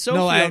featured as Sophie.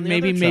 No, on the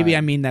maybe other tribe. I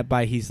mean that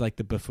by he's like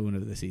the buffoon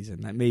of the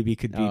season. That maybe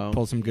could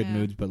pull some good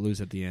moods, but lose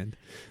at the end.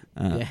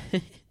 Yeah.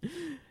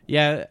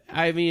 Yeah,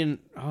 I mean,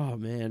 oh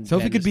man,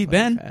 Sophie could beat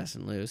Ben. Fast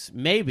and loose,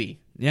 maybe.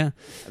 Yeah,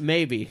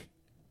 maybe.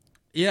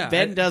 Yeah,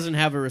 Ben doesn't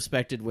have a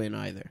respected win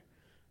either.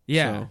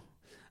 Yeah. So.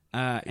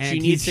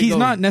 And he's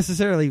not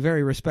necessarily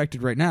very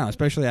respected right now,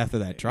 especially after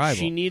that tribal.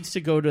 She needs to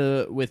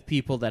go with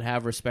people that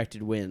have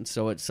respected wins.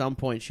 So at some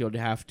point, she'll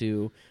have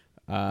to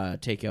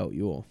take out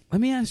Yul. Let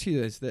me ask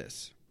you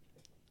this.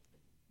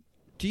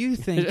 Do you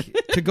think,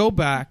 to go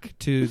back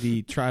to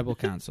the tribal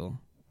council...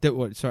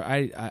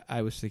 Sorry,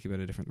 I was thinking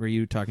about it different. Were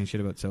you talking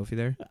shit about Sophie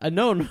there?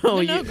 No.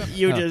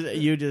 You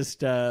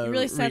just you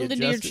really settled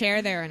into your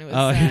chair there, and it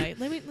was.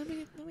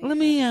 Let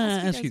me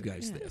ask you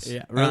guys this.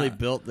 Yeah, really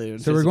built the.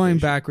 So we're going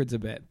backwards a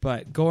bit,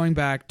 but going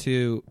back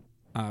to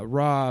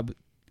Rob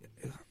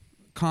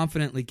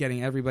confidently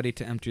getting everybody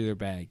to empty their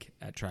bag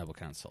at tribal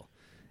council.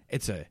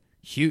 It's a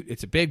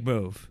big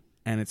move,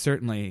 and it's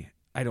certainly.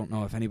 I don't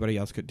know if anybody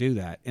else could do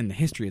that in the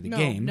history of the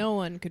game. No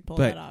one could pull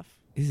that off.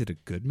 Is it a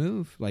good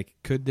move? Like,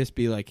 could this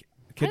be like?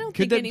 I don't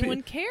think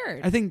anyone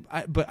cared. I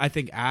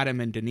think Adam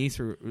and Denise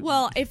were.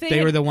 Well, if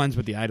they were the ones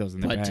with the idols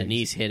in their bags. But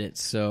Denise hit it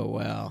so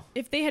well.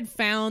 If they had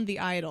found the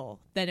idol,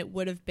 then it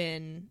would have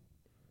been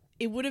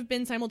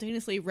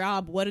simultaneously,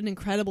 Rob, what an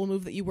incredible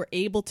move that you were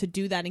able to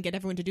do that and get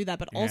everyone to do that.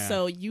 But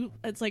also,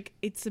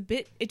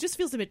 it just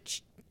feels a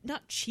bit.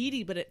 Not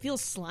cheaty, but it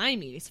feels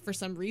slimy for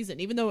some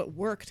reason, even though it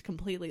worked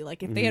completely.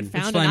 Like if they had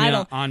found an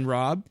idol on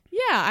Rob,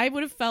 I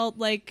would have felt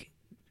like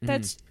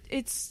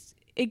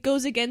it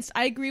goes against.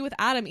 I agree with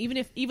Adam,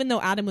 even though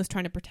Adam was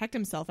trying to protect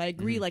himself. I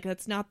agree, like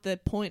that's not the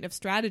point of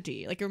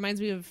strategy. Like it reminds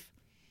me of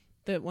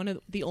one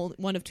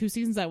of 2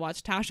 seasons I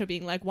watched, Tasha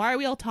being like, "Why are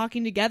we all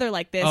talking together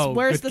like this?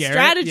 Where's the Garrett?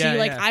 strategy?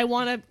 Yeah. I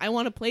want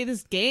to play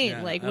this game.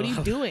 Yeah, like, what are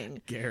you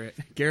doing?" Garrett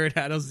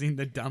Adelstein,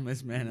 the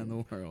dumbest man in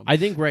the world. I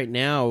think right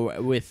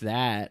now with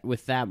that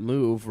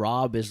move,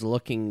 Rob is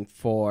looking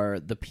for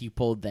the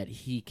people that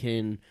he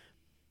can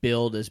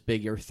build as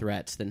bigger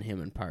threats than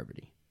him and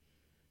Parvati.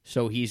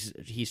 So he's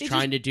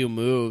trying to do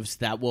moves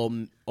that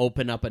will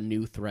open up a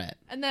new threat.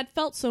 And that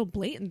felt so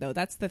blatant, though.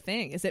 That's the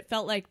thing. Is it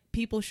felt like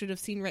people should have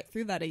seen right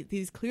through that.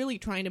 He's clearly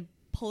trying to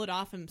pull it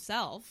off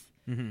himself.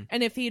 Mm-hmm.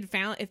 And if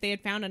they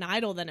had found an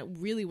idol, then it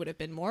really would have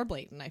been more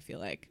blatant, I feel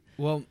like.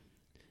 Well,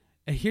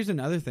 here's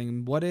another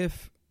thing. What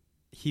if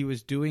he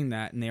was doing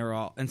that and they were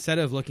all, instead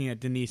of looking at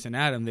Denise and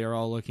Adam, they were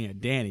all looking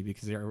at Danny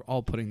because they were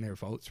all putting their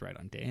votes right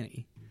on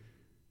Danny?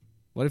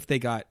 What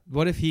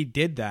if he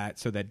did that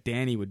so that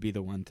Danny would be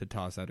the one to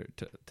toss out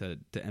to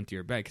empty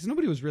her bag? Because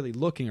nobody was really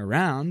looking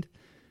around.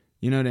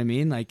 You know what I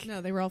mean? Like, no,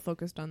 they were all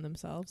focused on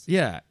themselves.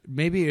 yeah,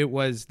 maybe it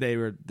was they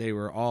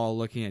were all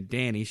looking at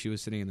Danny. She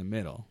was sitting in the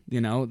middle.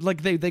 You know,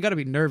 like they got to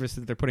be nervous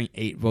that they're putting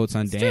 8 votes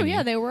on It's Danny. true.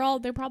 Yeah,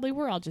 they probably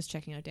were all just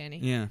checking out Danny.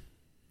 Yeah,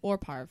 Or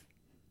Parv.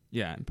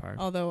 yeah, and Parv.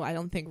 Although I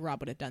don't think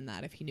Rob would have done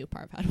that if he knew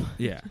Parv had one.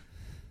 Yeah.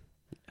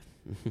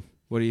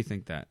 What do you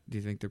think? Do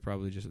you think they're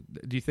probably just?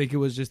 Do you think it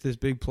was just this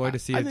big ploy to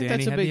see if think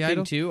Danny that's a had big the thing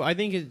idol? too. I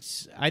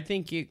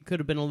think it could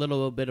have been a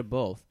little bit of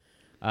both.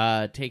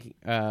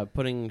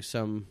 Putting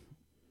some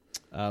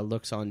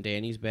looks on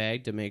Danny's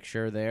bag to make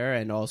sure there,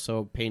 and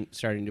also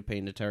starting to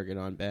paint a target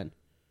on Ben.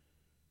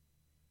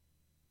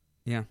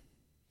 Yeah.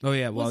 Oh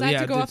yeah. Well, was that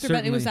yeah. to go after Ben? It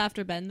certainly- was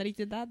after Ben that he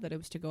did that. That it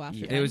was to go after.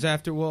 Yeah. Ben? It was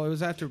after. Well, it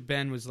was after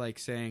Ben was like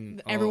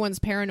saying Everyone's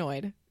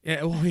paranoid.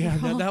 Yeah. Well, yeah.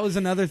 That was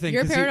another thing.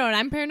 You're 'cause paranoid.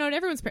 I'm paranoid.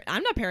 Everyone's.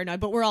 I'm not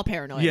paranoid, but we're all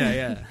paranoid. Yeah.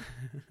 Yeah.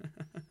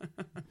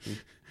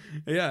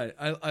 Yeah.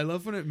 I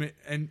love when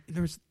and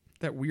there was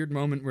that weird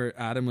moment where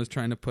Adam was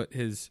trying to put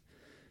his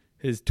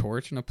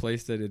torch in a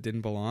place that it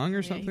didn't belong or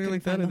Yeah, he something couldn't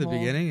like that find at the the hole.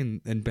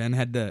 beginning, and Ben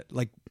had to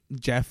like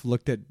Jeff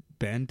looked at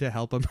Ben to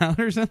help him out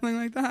or something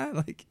like that.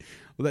 Like,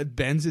 well, that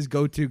Ben's his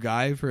go-to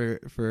guy for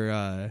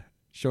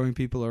showing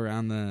people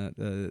around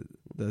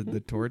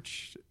the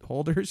torch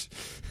holders.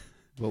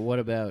 But what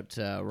about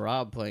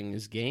Rob playing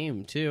his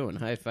game too and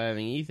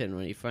high-fiving Ethan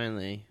when he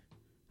finally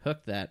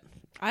hooked that?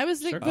 I was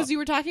thinking Sure. because you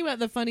were talking about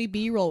the funny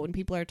B-roll when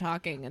people are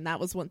talking, and that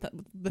was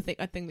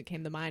a thing that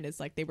came to mind is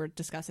like they were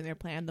discussing their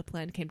plan. The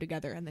plan came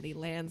together, and then he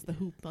lands the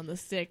hoop on the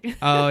stick.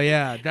 Oh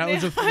yeah, that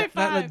was High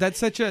five. that's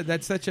such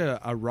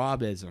a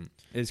Robism,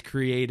 is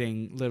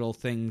creating little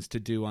things to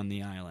do on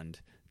the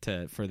island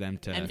for them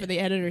to And for the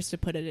editors to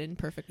put it in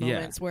perfect Yeah.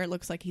 moments where it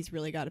looks like he's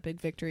really got a big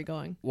victory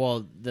going.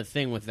 Well, the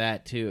thing with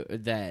that too,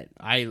 that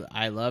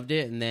I loved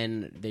it, and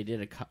then they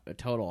did a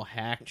total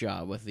hack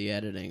job with the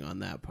editing on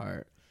that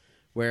part,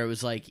 where it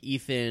was like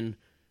Ethan,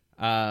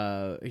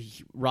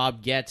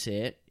 Rob gets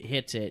it,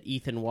 hits it,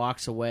 Ethan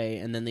walks away,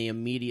 and then they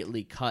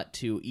immediately cut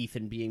to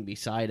Ethan being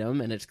beside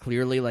him, and it's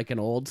clearly like an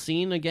old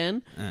scene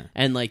again,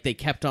 and like they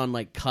kept on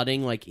like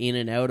cutting like in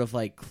and out of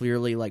like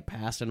clearly like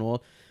past and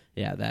old.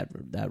 Yeah,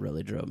 that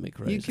really drove me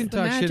crazy. You can The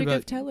talk shit magic of about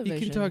You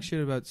television. can talk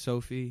shit about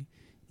Sophie.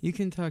 You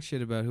can talk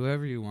shit about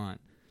whoever you want.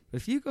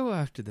 But if you go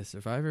after the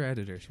Survivor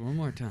editors one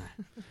more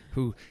time,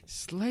 who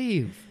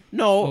slave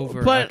No,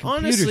 over a but computer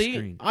honestly,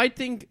 screen I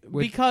think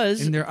with-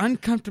 because in their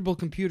uncomfortable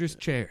computers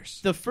chairs.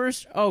 the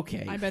first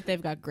okay, I bet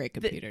they've got great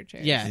computer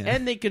chairs. yeah, Yeah.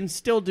 and they can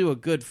still do a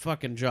good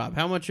fucking job.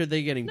 How much are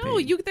they getting No,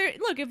 paid?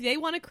 look, if they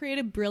want to create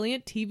a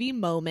brilliant TV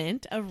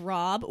moment of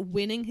Rob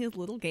winning his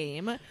little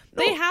game,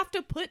 they have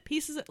to put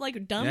pieces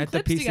like dumb They have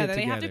to clips piece it together.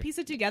 They have to together. piece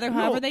it together No,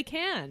 however they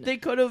can. They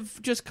could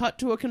have just cut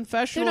to a They're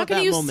confessional not at going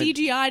that to use moment.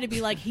 CGI to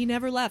be like he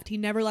never left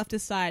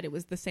his side. It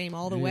was the same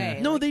all the Yeah. way.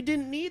 No, Like, they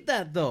didn't need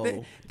that though.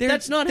 They're-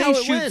 That's not they how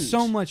it shoot went.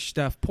 so much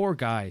stuff. Poor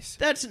guys.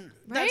 That's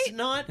Right?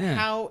 not Yeah.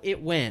 how it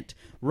went.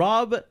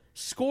 Rob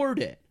scored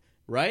it,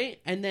 right?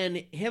 And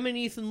then him and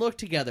Ethan look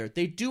together.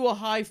 They do a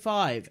high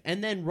five,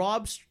 and then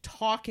Rob's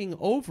talking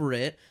over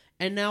it,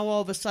 and now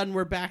all of a sudden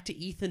we're back to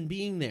Ethan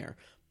being there.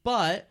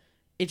 But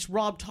it's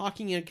Rob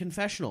talking in a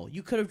confessional.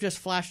 You could have just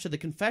flashed to the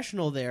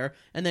confessional there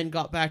and then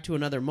got back to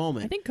another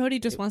moment. I think Cody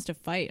just wants to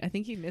fight. I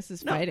think he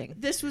misses No, fighting.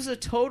 this was a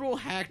total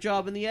hack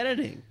job in the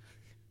editing.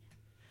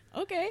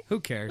 Okay. Who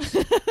cares?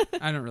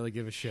 I don't really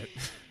give a shit.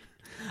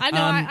 I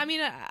know. I mean,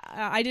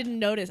 I didn't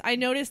notice. I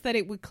noticed that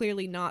it would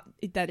clearly not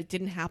that it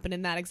didn't happen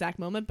in that exact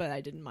moment, but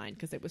I didn't mind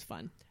because it was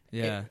fun.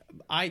 Yeah.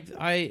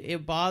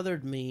 It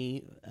bothered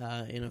me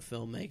in a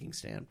filmmaking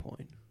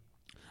standpoint.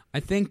 I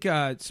think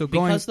so.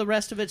 Going Because the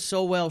rest of it's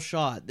so well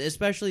shot,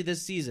 especially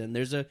this season.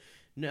 There's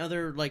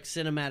another like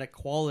cinematic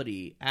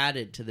quality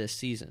added to this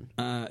season,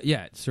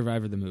 yeah,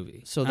 Survivor the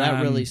movie. so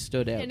that really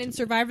stood out. And in to me.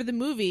 Survivor the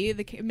movie,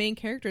 the main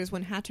characters,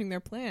 when hatching their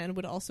plan,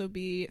 would also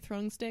be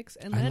throwing sticks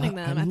and I landing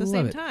lo- them I at the love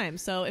same it. time.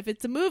 So if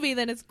it's a movie,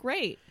 then it's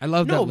great. I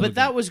love that. No, movie. but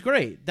that was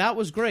great. That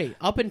was great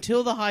up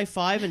until the high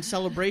five and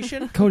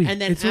celebration, Cody. and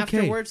then it's okay.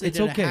 afterwards they It's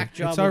did okay. a hack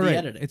job It's all of right. the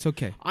editing. It's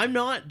okay, I'm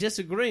not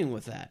disagreeing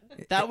with that.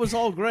 That was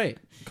all great.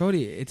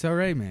 Cody. It's all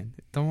right, man.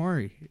 Don't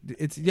worry.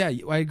 It's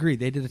I agree.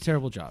 They did a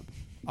terrible job.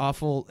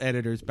 Awful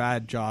editors,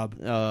 bad job,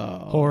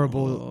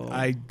 horrible.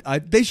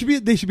 They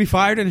should be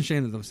fired and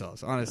ashamed of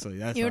themselves. Honestly,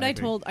 that's You know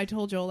how what I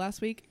told Joel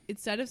last week?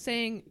 Instead of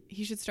saying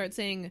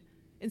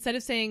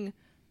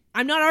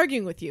I'm not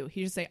arguing with you,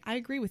 he should say I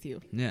agree with you.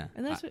 Yeah,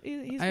 And that's what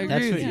he's I agree doing.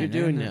 That's with what you. you're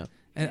doing Yeah, now.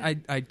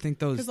 And I think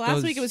those Because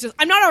last week it was just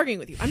I'm not arguing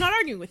with you. I'm not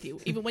arguing with you.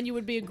 Even when you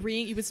would be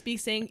agreeing, you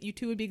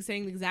two would be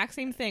saying the exact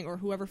same thing, or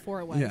whoever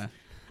for it was. Yeah.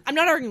 I'm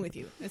not arguing with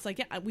you. It's like,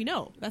 yeah, we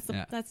know. That's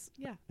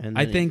yeah. And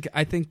I then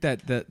think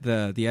that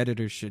the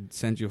editors should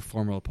send you a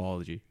formal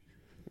apology.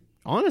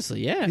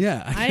 honestly, yeah.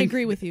 Yeah, I think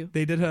agree with you.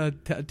 They did a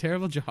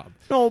terrible job.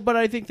 No, but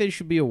I think they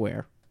should be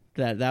aware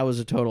that that was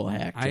a total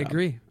hack job. I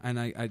agree, and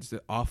I it's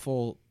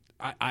awful.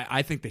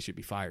 I think they should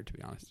be fired, to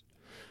be honest.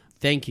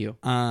 Thank you.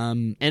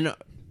 And And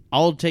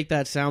I'll take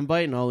that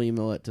soundbite and I'll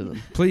email it to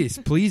them. please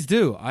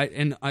do.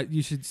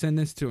 You should send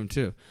this to them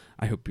too.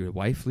 I hope your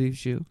wife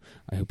leaves you.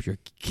 I hope your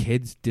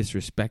kids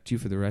disrespect you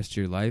for the rest of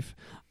your life.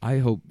 I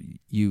hope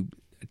you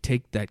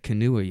take that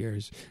canoe of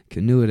yours,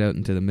 canoe it out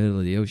into the middle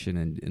of the ocean,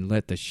 and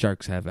let the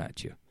sharks have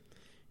at you.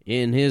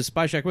 In his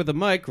spy shack with a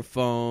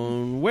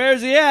microphone.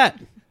 Where's he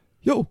at?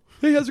 Yo,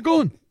 hey, how's it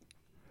going?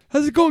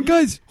 How's it going,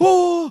 guys?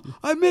 Oh,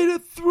 I made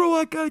it through.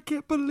 I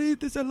can't believe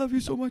this. I love you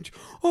so much.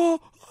 I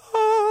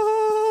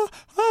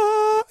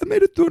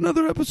made it through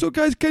another episode,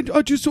 guys.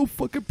 Aren't you so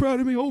fucking proud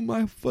of me? Oh,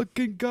 my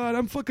fucking God.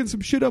 I'm fucking some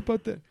shit up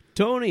out there.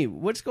 Tony,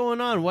 what's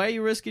going on? Why are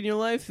you risking your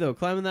life, though,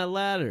 climbing that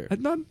ladder?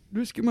 I'm not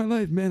risking my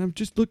life, man. I'm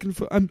just looking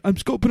for... I'm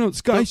scoping out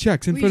sky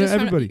shacks in front of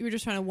everybody. You were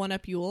just trying to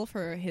one-up Yule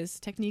for his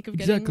technique of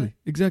getting...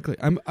 Exactly.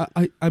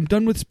 I'm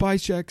done with spy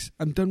shacks.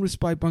 I'm done with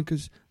spy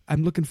bunkers.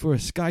 I'm looking for a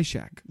sky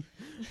shack.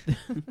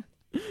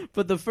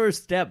 But the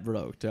first step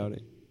broke,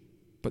 Tony.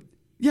 But,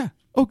 yeah.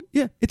 Oh,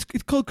 yeah. It's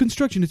called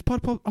construction. It's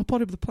part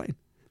of the plane.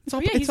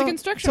 He's a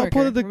construction worker. It's all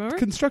part of the remember?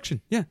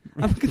 construction. Yeah.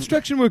 I'm a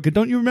construction worker.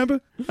 Don't you remember?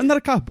 I'm not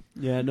a cop.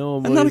 Yeah, no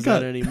one believes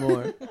that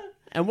anymore.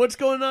 And what's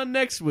going on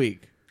next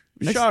week?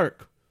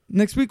 Shark.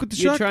 Next week with the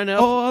shark? Trying to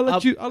I'll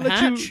let you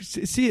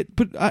see it.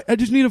 But I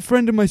just need a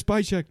friend in my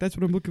spy shack. That's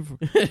what I'm looking for.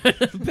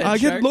 I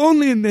get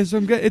lonely in this.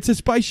 It's a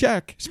spy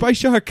shack. Spy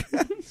shark.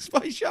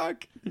 Spy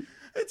shark.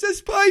 It's a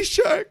spy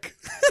shark.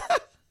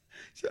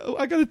 So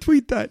I gotta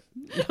tweet that.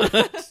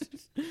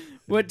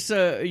 What's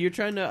you're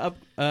trying to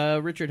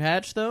up Richard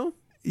Hatch though?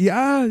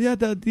 Yeah,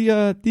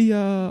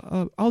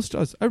 the All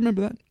Stars. I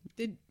remember that.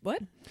 Did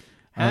what?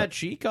 Hatch,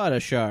 he caught a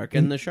shark,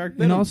 and the shark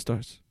bit in him. All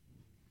Stars.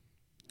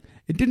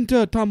 It didn't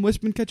Tom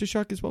Westman catch a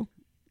shark as well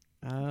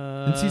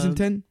in season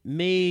 10?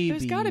 Maybe.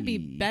 There's got to be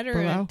better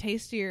and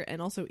tastier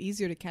and also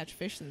easier to catch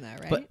fish than that,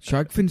 right? But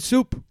shark fin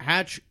soup.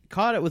 Hatch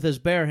caught it with his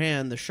bare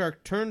hand. The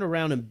shark turned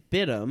around and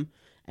bit him,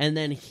 and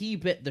then he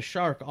bit the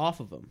shark off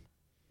of him.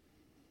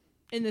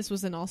 And this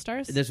was in All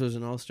Stars? This was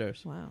in All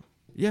Stars. Wow.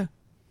 Yeah.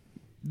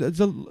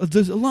 There's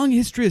a long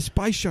history of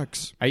spy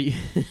sharks Are you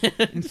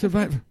in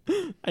Survivor.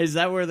 Is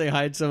that where they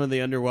hide some of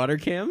the underwater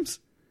cams?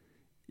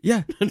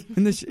 Yeah,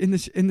 in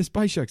the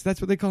spy sharks. That's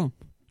what they call them.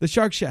 The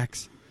shark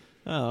shacks.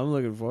 Oh, I'm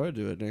looking forward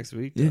to it next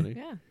week, Yeah. Tony.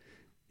 Yeah.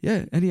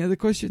 Yeah. Any other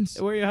questions?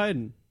 Where are you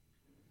hiding?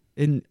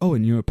 In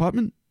your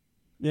apartment?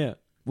 Yeah.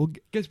 Well,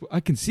 guess what?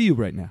 I can see you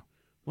right now.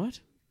 What?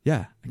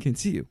 Yeah, I can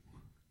see you.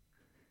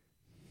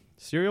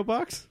 Cereal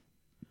box?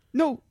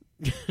 No.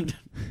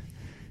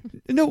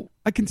 No,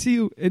 I can see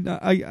you, and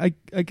I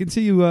can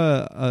see you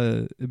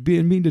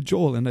being mean to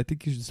Joel, and I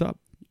think you should stop.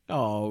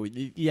 Oh,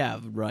 yeah,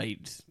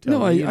 right.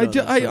 No,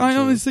 I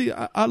honestly,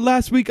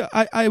 last week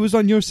I was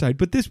on your side,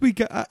 but this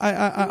week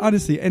I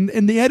honestly, and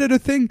the editor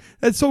thing,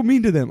 that's so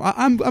mean to them.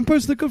 I'm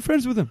personally good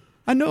friends with them.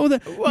 I know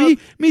that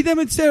me, them,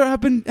 and Sarah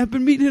have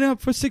been meeting up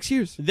for 6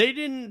 years. They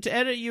didn't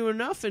edit you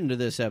enough into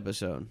this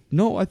episode.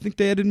 No, I think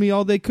they edited me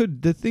all they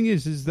could. The thing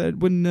is that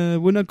when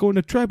we're not going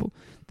to tribal,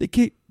 they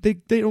can't. They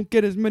don't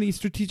get as many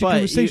strategic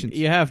conversations.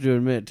 You have to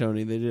admit,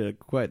 Tony, they did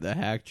quite the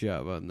hack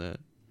job on that.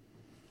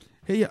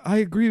 Hey, yeah, I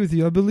agree with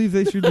you. I believe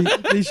they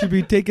should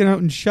be taken out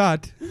and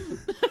shot,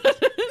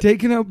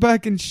 taken out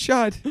back and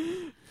shot,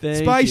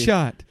 spy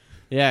shot.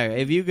 Yeah,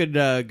 if you could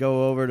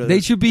go over to... They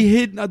should be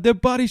hidden. Their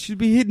bodies should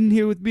be hidden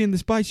here with me in the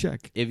spy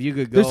shack. If you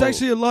could go... There's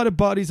actually a lot of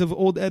bodies of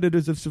old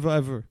editors of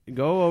Survivor.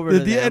 Go over to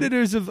the them,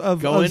 editors of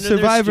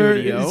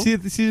Survivor,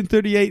 season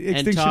 38,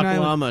 Extinction and talk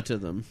Island. llama to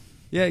them.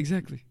 Yeah,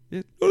 exactly.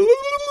 Yeah.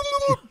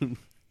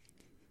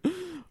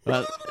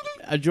 Well,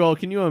 Joel,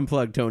 can you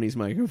unplug Tony's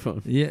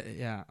microphone?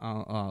 Yeah.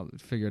 I'll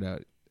figure it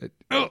out.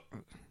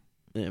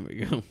 There we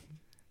go.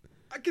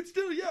 I can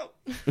still yell.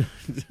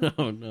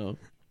 Oh no.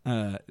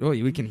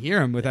 We can hear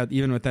him without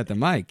the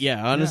mic.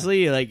 Yeah,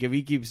 honestly, like if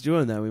he keeps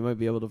doing that, we might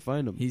be able to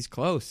find him. He's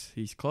close.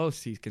 He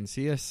can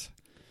see us.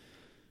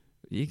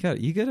 You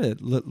gotta.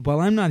 While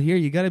I'm not here,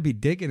 you gotta be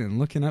digging and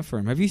looking up for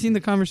him. Have you seen The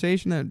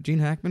Conversation, that Gene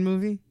Hackman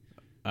movie?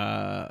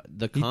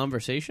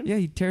 Conversation? Yeah,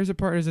 he tears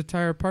apart his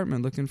entire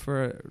apartment looking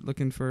for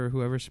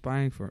whoever's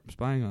spying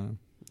on him.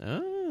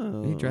 Oh,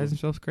 And he drives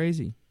himself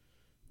crazy.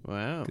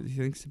 Wow. Because he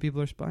thinks the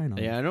people are spying on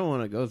him. Yeah, I don't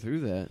want to go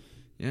through that.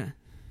 Yeah.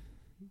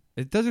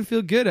 It doesn't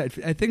feel good.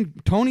 I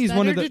think Tony's it's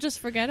one of better the. to just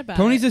forget about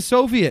Tony's it. a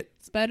Soviet.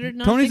 It's better to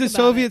not Tony's think a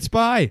about Soviet it.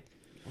 spy.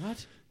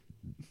 What?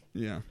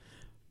 Yeah.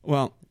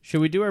 Well,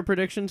 should we do our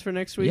predictions for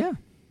next week? Yeah.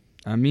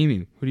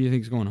 Mimi, who do you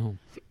think is going home?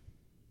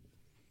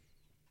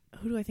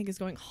 Who do I think is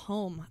going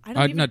home?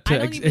 I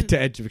To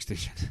Edge of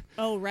Extinction.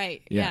 Oh,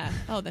 right. Yeah. Yeah.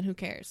 Oh, then who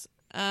cares?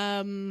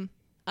 I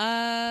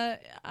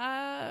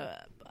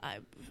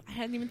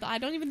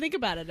don't even think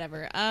about it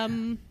ever.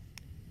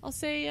 I'll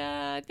say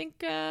I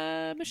think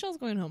Michelle's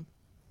going home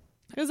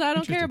because I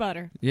don't care about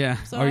her. Yeah.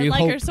 So I'd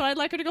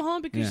like her to go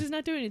home because she's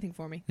not doing anything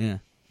for me. Yeah.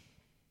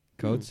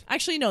 Codes.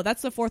 Actually, no.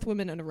 That's the fourth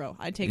woman in a row.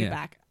 I take it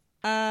back.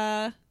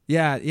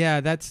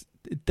 Yeah. That's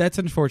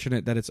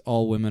unfortunate that it's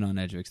all women on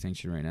Edge of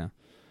Extinction right now.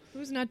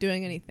 Who's not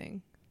doing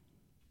anything?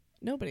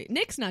 Nobody.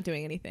 Nick's not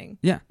doing anything.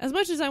 Yeah. As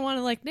much as I want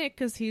to like Nick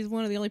because he's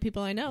one of the only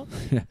people I know,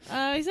 he's not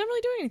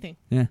really doing anything.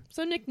 Yeah.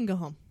 So Nick can go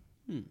home.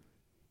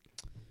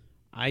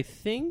 I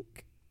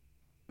think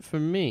for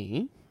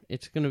me,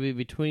 it's going to be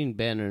between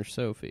Ben or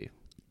Sophie.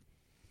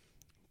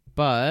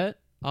 But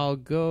I'll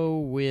go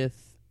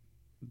with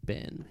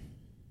Ben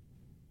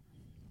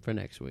for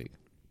next week.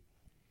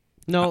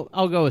 No,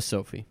 I'll go with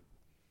Sophie.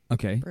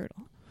 Okay.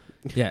 Brutal.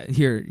 Yeah,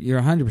 you're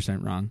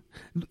 100% wrong.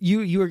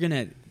 You're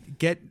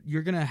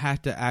gonna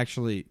have to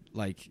actually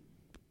like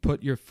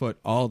put your foot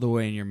all the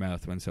way in your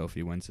mouth when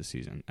Sophie wins the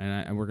season,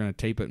 and we're gonna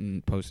tape it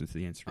and post it to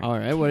the Instagram. All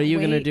right, what are you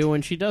gonna do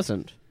when she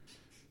doesn't?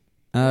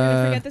 We're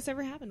gonna forget this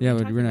ever happened. Yeah,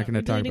 we're not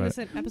gonna talk about this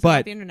it. episode But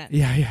of the internet.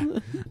 yeah.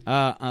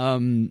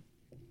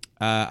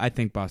 I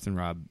think Boston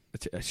Rob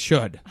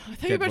should. I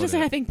thought you were about to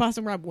say I think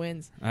Boston Rob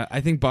wins. I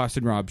think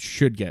Boston Rob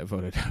should get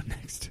voted out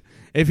next.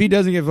 If he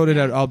doesn't get voted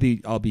out,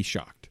 I'll be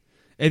shocked.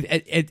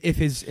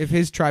 If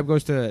his tribe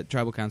goes to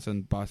tribal council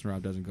and Boston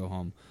Rob doesn't go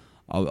home,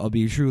 I'll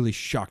be truly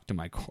shocked to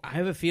my core. I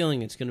have a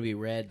feeling it's going to be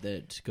Red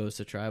that goes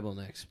to tribal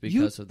next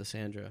because of the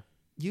Sandra.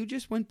 You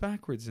just went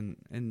backwards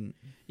and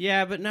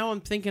yeah, but now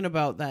I'm thinking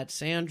about that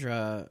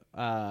Sandra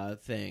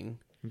thing.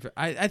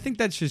 I think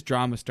that's just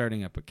drama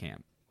starting up a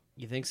camp.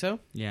 You think so?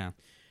 Yeah.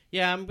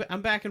 Yeah,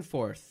 I'm back and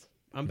forth.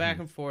 I'm back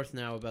and forth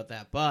now about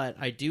that, but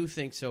I do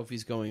think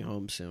Sophie's going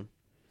home soon.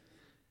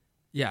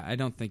 Yeah, I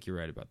don't think you're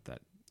right about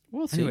that.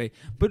 We'll see. Anyway,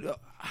 but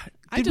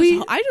I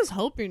just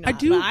hope you're not.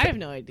 But I have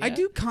no idea. I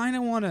do kind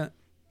of want to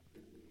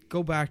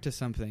go back to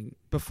something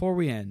before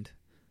we end.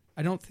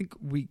 I don't think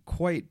we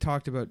quite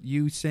talked about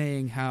you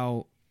saying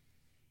how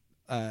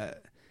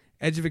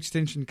Edge of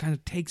Extinction kind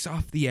of takes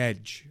off the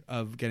edge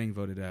of getting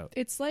voted out.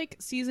 It's like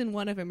season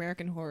 1 of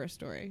American Horror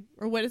Story,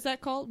 or what is that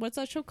called? What's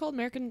that show called?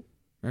 American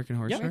Horror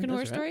Story? American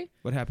Horror Story?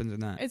 What happens in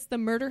that? It's the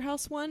murder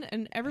house one,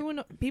 and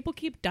people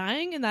keep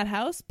dying in that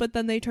house, but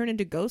then they turn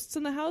into ghosts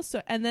in the house.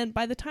 So, and then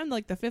by the time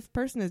like the 5th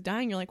person is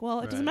dying, you're like,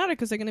 well, it doesn't matter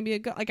because they're going to be a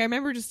ghost. Like I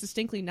remember just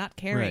distinctly not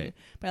caring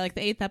by like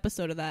the 8th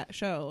episode of that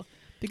show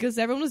because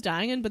everyone was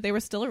dying, but they were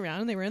still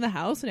around, and they were in the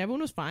house, and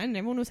everyone was fine, and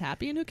everyone was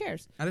happy, and who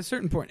cares? At a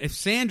certain point, if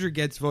Sandra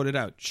gets voted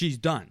out, she's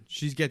done.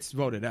 She gets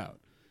voted out.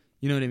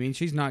 You know what I mean?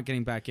 She's not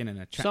getting back in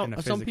a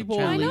physical people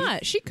challenge. Why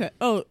not? She could.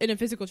 Oh, in a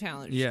physical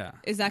challenge. Yeah.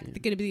 Is that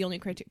going to be the only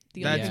criteria?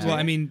 Well,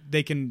 I mean,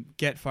 they can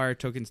get fire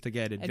tokens to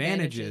get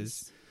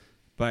advantages.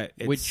 But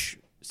which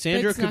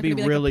Sandra could be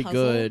really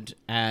good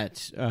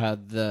at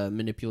the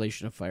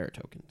manipulation of fire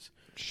tokens.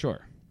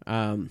 Sure.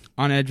 On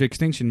Edge of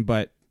Extinction,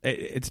 but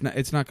it's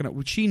not going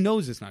to. She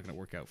knows it's not going to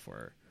work out for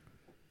her.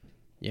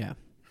 Yeah.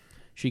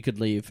 She could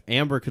leave.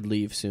 Amber could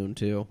leave soon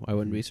too. I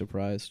wouldn't be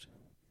surprised.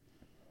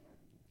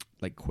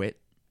 Like quit.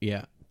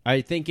 Yeah.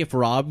 I think if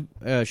Rob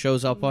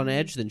shows up on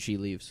Edge, then she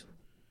leaves.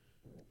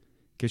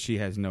 Because she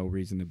has no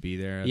reason to be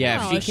there.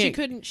 Yeah, she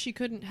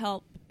couldn't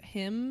help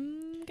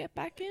him get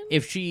back in?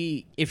 If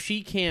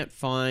she can't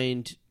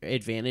find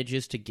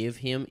advantages to give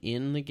him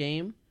in the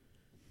game,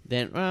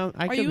 then I could be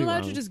wrong. Are you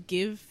allowed to just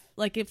give,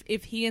 like,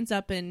 if he ends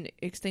up in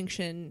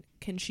Extinction,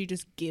 can she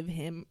just give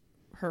him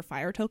her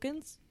fire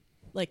tokens?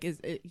 Like, do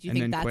you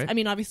think that's... Quit? I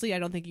mean, obviously, I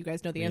don't think you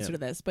guys know the answer to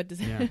this, but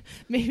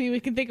maybe we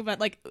can think about,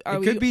 like...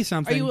 Could be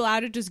something. Are you allowed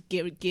to just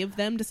give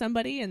them to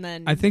somebody and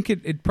then... I think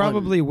it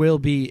probably will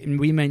be, and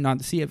we may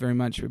not see it very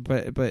much,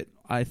 but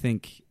I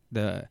think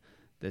the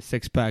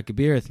 6-pack of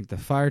beer, I think the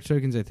fire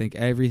tokens, I think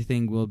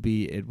everything will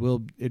be...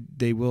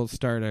 They will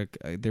start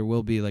there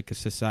will be like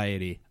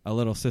a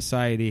little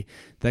society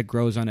that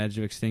grows on Edge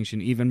of Extinction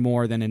even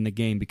more than in the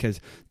game, because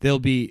they'll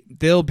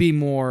be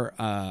more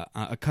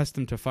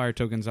accustomed to fire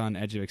tokens on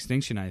Edge of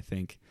Extinction, I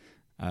think,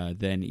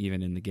 than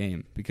even in the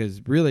game,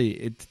 because really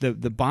it's the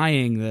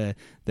buying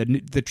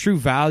the true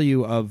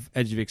value of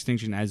Edge of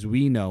Extinction as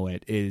we know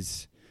it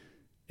is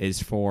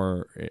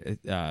for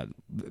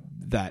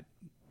that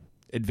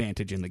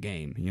advantage in the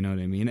game, you know what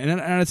I mean? And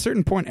at a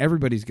certain point,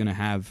 everybody's going to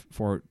have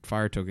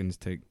fire tokens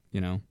to,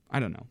 I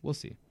don't know. We'll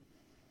see.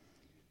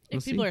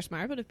 If people are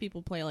smart, but if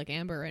people play like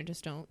Amber and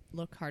just don't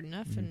look hard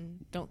enough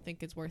and don't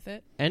think it's worth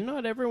it. And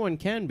not everyone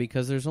can,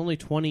 because there's only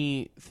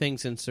 20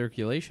 things in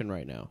circulation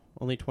right now.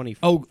 Only 20.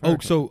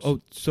 So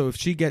if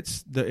she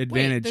gets the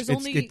advantage,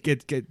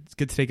 it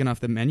gets taken off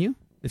the menu?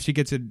 If she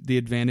gets the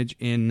advantage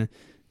in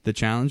the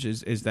challenge,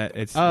 is that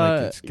it's gets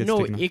no,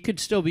 taken off? It could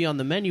still be on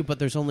the menu, but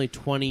there's only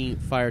 20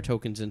 fire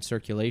tokens in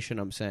circulation,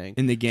 I'm saying.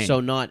 In the game. So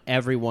not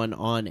everyone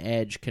on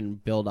Edge can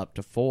build up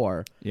to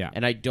 4. Yeah.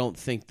 And I don't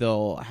think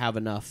they'll have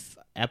enough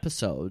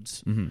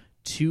episodes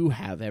to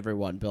have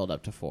everyone build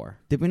up to 4.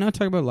 Did we not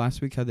talk about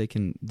last week how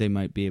they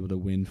might be able to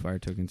win fire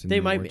tokens? They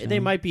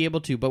might be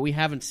able to, but we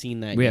haven't seen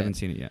that yet. We haven't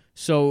seen it yet.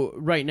 So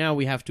right now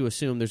we have to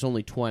assume there's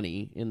only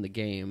 20 in the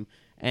game,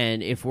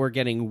 and if we're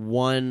getting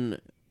one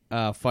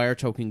fire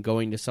token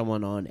going to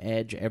someone on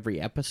Edge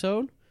every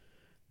episode,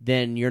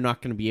 then you're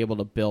not going to be able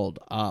to build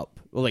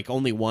up. Like,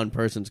 only one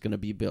person's going to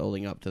be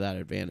building up to that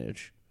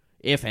advantage,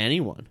 if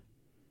anyone.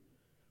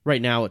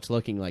 Right now it's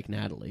looking like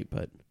Natalie,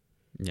 but...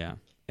 Yeah.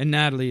 And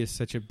Natalie is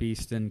such a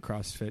beast and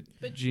CrossFit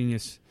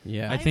genius.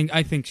 Yeah.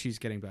 I think she's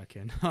getting back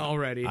in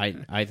already.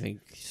 I think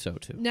so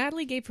too.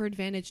 Natalie gave her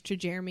advantage to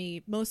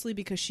Jeremy mostly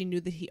because she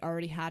knew that he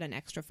already had an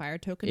extra fire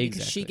token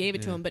because she gave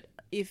it to him. But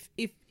if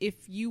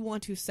you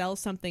want to sell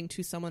something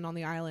to someone on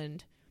the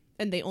island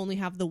and they only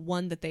have the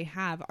one that they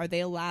have, are they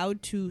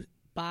allowed to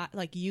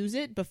use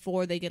it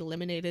before they get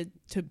eliminated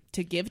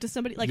to give to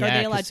somebody? Like, yeah, are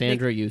they allowed?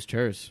 Sandra used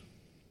hers,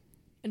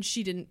 and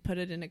she didn't put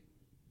it in a.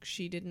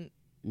 She didn't.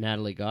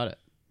 Natalie got it.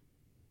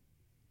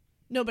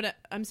 No, but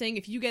I'm saying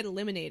if you get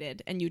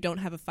eliminated and you don't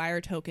have a fire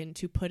token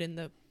to put in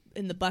the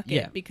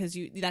bucket because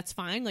that's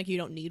fine. Like, you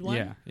don't need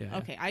one. Yeah.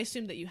 Okay, I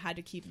assumed that you had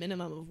to keep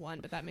minimum of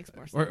one, but that makes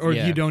more sense. Or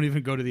you don't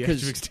even go to the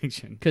edge of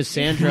extinction because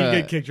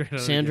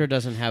Sandra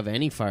doesn't have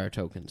any fire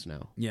tokens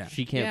now. Yeah,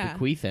 she can't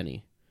bequeath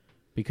any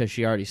because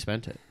she already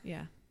spent it.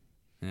 Yeah.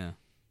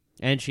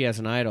 And she has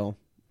an idol.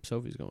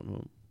 Sophie's going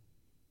home.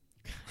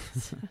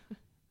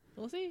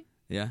 We'll see.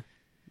 Yeah,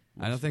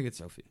 I don't think it's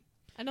Sophie.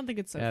 I don't think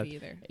it's Sophie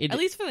either. At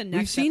least for the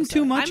next We've seen episode.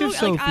 too much of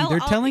Sophie. They're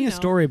telling a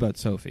story about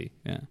Sophie.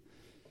 Yeah.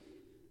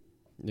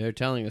 They're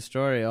telling a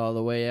story all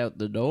the way out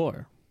the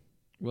door.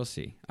 We'll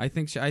see. I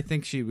think she's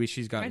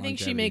got. I think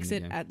she makes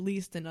it at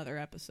least another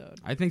episode.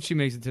 I think she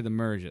makes it to the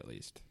merge at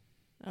least.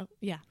 Oh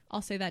yeah,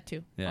 I'll say that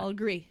too. Yeah. I'll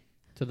agree.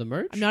 To the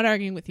merge? I'm not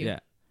arguing with you. Yeah.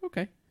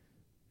 Okay.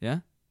 Yeah.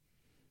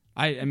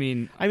 I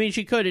mean,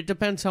 she could. It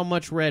depends how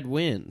much Red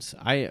wins.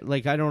 I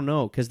don't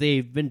know, because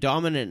they've been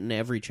dominant in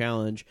every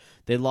challenge.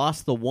 They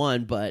lost the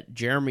one, but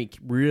Jeremy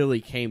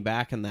really came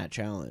back in that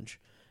challenge,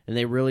 and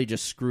they really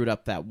just screwed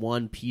up that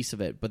one piece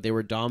of it. But they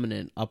were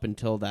dominant up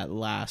until that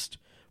last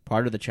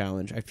part of the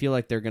challenge. I feel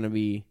like they're going to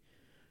be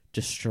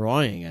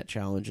destroying at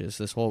challenges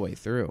this whole way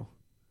through.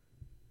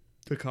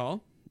 The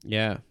call?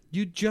 Yeah.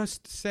 You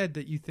just said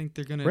that you think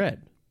they're going to...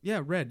 Red.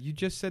 Yeah, Red. You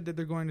just said that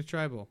they're going to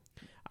Tribal.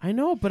 I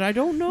know, but I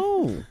don't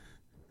know.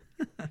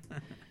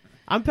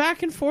 I'm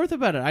back and forth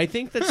about it. I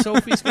think that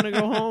Sophie's going to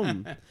go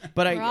home,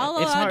 but we're all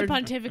allowed it's hard to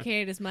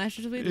pontificate as much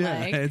as we'd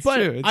like. It's but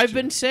true, I've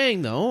been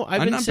saying though,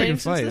 I've been saying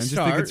since the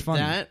start it's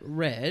funny. that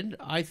Red,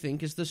 I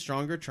think, is the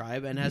stronger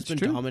tribe and has been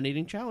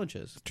dominating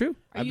challenges. It's true.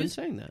 I've been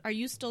saying that. Are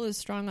you still as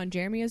strong on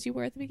Jeremy as you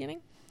were at the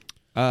beginning?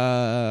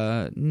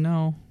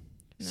 No.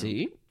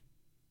 See.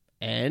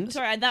 And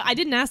sorry, I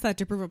didn't ask that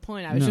to prove a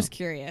point. I was just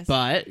curious.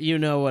 But you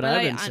know what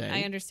I've been saying.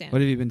 I understand.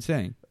 What have you been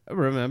saying?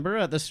 Remember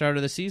at the start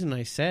of the season,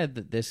 I said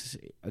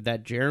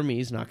that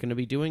Jeremy's not going to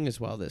be doing as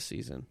well this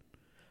season.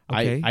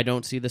 Okay. I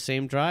don't see the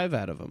same drive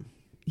out of him.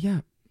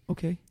 Yeah.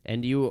 Okay.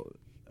 And you,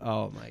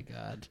 oh my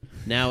God!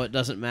 Now it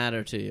doesn't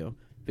matter to you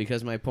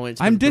because my points.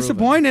 I'm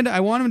disappointed.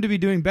 I want him to be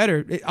doing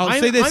better. I'll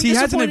say this: he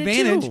has an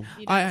advantage.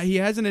 He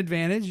has an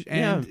advantage,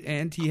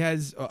 and he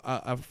has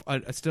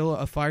still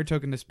a fire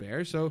token to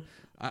spare. So.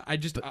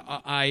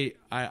 I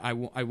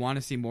want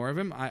to see more of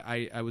him.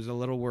 I was a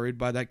little worried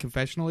by that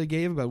confessional he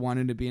gave about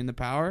wanting to be in the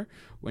power.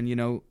 When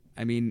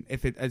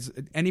if it as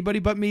anybody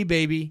but me,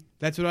 baby,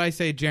 that's what I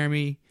say,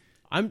 Jeremy.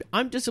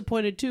 I'm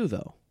disappointed too,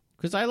 though,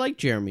 because I like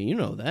Jeremy. You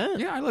know that.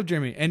 Yeah, I love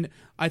Jeremy, and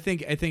I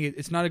think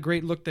it's not a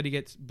great look that he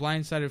gets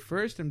blindsided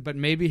first, but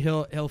maybe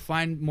he'll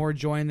find more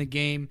joy in the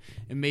game,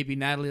 and maybe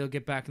Natalie will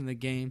get back in the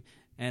game.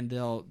 And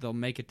they'll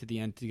make it to the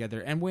end together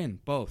and win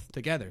both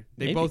together.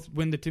 They both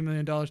win the $2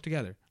 million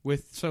together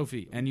with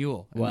Sophie and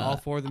Yul. And all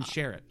four of them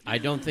share it. I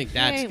don't think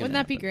that's wouldn't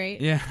that be great?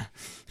 Yeah.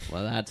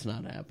 Well, that's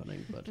not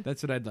happening, but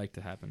that's what I'd like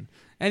to happen.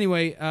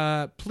 Anyway,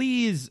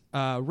 please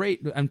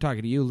rate. I'm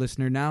talking to you,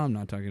 listener. Now I'm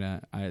not talking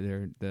to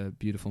either the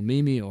beautiful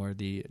Mimi or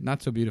the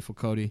not so beautiful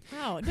Cody.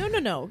 Oh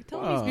no! Tell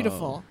me he's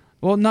beautiful.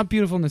 Well, not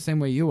beautiful in the same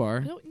way you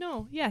are.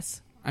 No.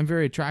 Yes. I'm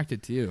very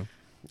attracted to you.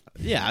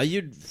 Yeah,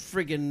 you're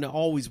friggin'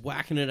 always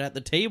whacking it at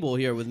the table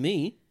here with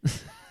me.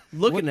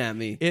 Looking at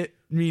me. It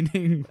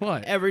meaning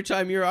what? Every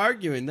time you're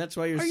arguing. That's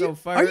why you're so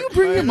fired. Are you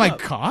bringing my up.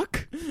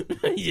 cock?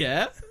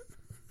 Yeah.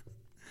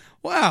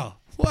 Wow.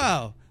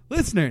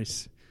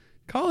 Listeners,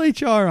 call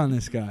HR on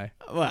this guy.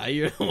 Well,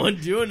 you're the one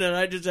doing it.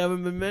 I just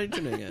haven't been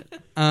mentioning it.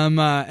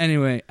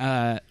 Anyway.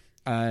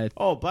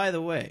 Oh, by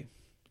the way.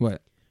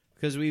 What?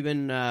 Because we've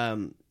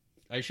been...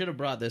 I should have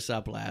brought this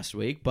up last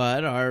week,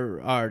 but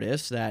our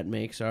artist that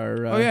makes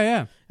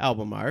our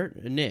album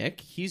art,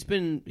 Nick, he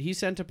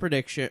sent a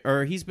prediction,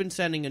 or he's been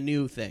sending a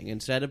new thing.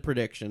 Instead of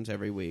predictions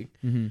every week,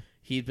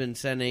 he's been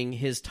sending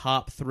his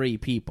top 3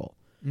 people.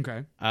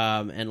 Okay.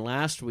 And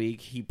last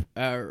week,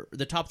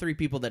 the top 3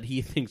 people that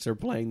he thinks are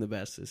playing the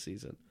best this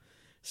season.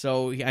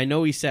 So I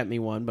know he sent me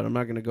one, but I'm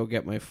not going to go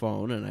get my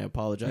phone, and I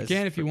apologize. You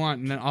can if you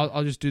want, and then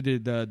I'll just do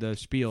the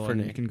spiel,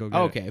 and you can go get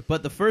it. Okay,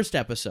 but the first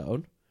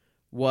episode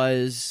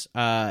was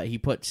he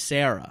put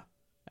Sarah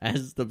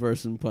as the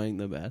person playing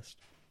the best.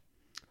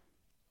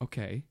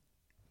 Okay.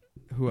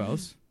 Who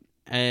else?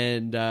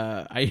 And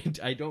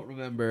I don't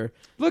remember.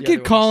 Look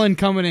at Colin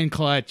coming in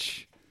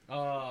clutch.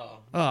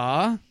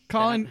 Oh.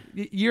 Colin,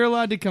 you're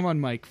allowed to come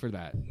on mic for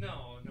that.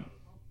 No.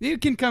 You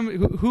can come.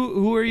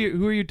 Who are you?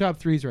 Who are your top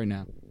 3s right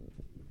now?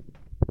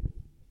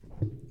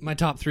 My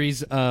top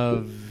 3s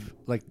of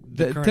like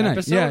the current tonight.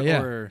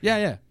 episode.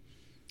 Yeah.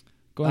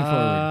 Going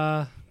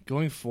forward.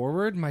 Going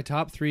forward, my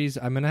top 3s,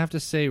 I'm going to have to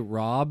say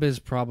Rob is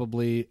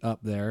probably up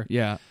there.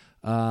 Yeah.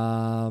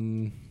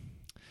 God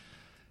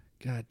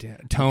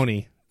damn.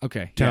 Tony.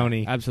 Okay.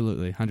 Tony. Yeah,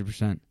 absolutely.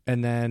 100%.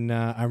 And then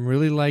I'm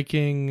really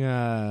liking,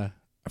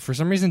 for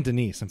some reason,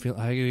 Denise. I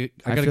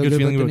got a good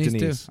feeling about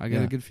Denise. Too. I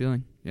got a good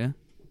feeling. Yeah.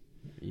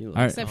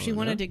 Except she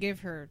wanted to give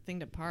her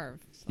thing to Parv.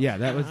 So. Yeah,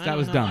 that was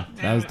dumb.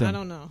 That was dumb. I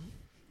don't know.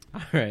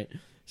 All right.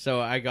 So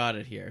I got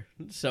it here.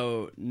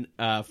 So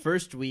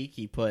first week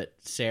he put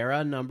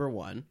Sarah number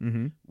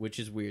 1, which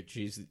is weird.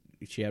 She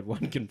had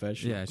one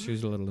confession. Yeah, she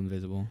was a little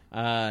invisible.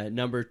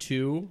 Number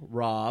 2,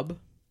 Rob.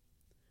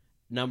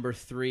 Number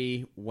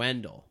 3,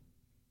 Wendell.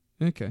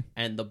 Okay.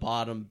 And the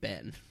bottom,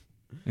 Ben.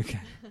 Okay.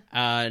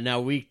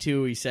 Now week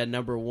 2 he said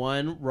number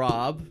 1,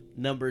 Rob.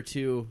 Number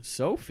 2,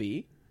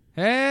 Sophie.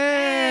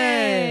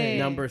 Hey!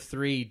 Number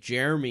 3,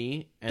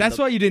 Jeremy. And That's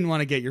why you didn't want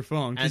to get your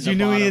phone, because you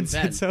knew he had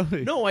said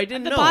Sophie. No, I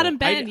didn't know. The bottom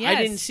Ben, yes.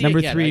 I didn't see number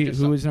it yet. 3,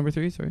 who was number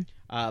 3? Sorry.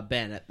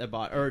 Ben at the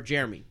bottom, or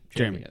Jeremy.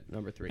 Jeremy at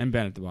number 3. And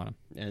Ben at the bottom.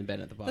 And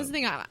Ben at the bottom. That's the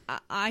thing.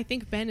 I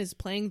think Ben is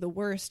playing the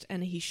worst,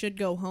 and he should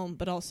go home.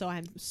 But also,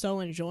 I'm so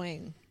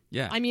enjoying.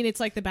 Yeah. I mean, it's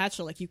like The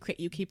Bachelor. Like you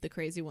keep the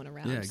crazy one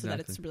around, Yeah, so that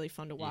it's exactly. really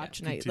fun to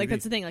watch. Yeah, And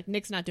that's the thing. Like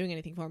Nick's not doing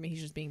anything for me.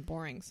 He's just being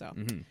boring. So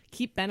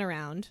keep Ben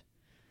around.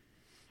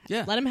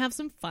 Yeah. Let him have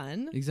some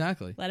fun.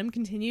 Exactly. Let him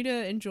continue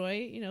to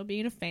enjoy,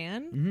 being a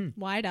fan,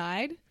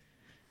 wide-eyed.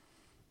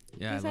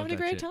 Yeah, He's having a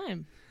great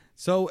time.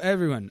 So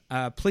everyone,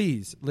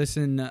 please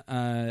listen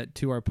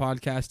to our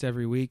podcast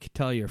every week.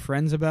 Tell your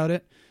friends about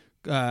it.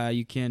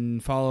 You can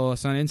follow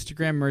us on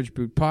Instagram, Merge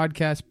Boot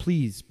Podcast.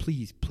 Please,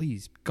 please,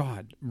 please,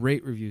 God,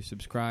 rate, review,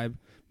 subscribe.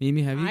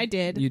 Mimi, have you? I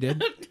did. You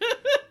did?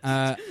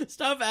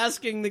 Stop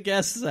asking the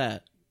guests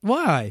that.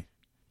 Why?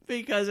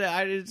 Because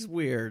it's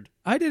weird.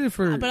 I did it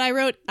for... But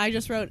I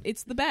just wrote,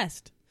 it's the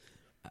best.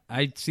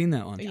 I'd seen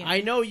that one. Yeah. I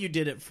know you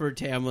did it for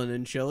Tamlin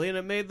and Chili, and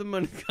it made them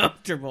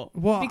uncomfortable.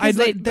 Well,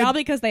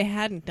 Probably because they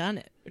hadn't done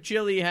it.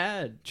 Chili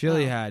had.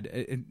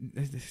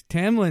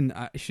 Tamlin,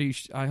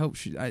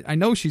 I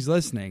know she's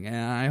listening, and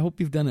I hope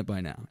you've done it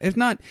by now. If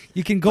not,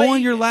 you can go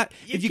on your lap.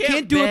 If you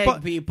can't do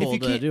it, people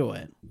to do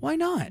it. Why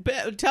not?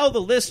 Tell the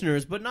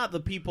listeners, but not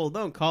the people.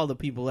 Don't call the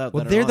people out.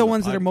 Well, that they're are on the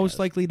ones that are podcast. most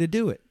likely to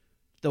do it.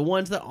 The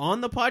ones that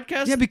on the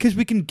podcast. Yeah, because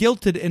we can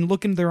guilt it and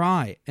look in their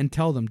eye and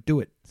tell them,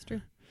 do it. It's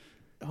true.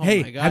 Oh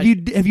hey, my God.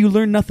 have you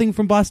learned nothing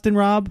from Boston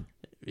Rob?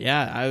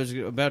 Yeah, I was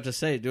about to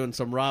say doing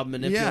some Rob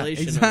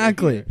manipulation. Yeah,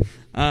 exactly.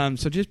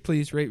 So just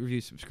please rate,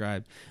 review,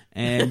 subscribe,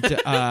 and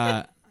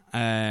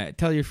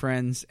tell your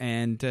friends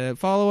and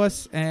follow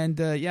us. And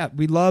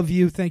we love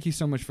you. Thank you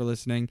so much for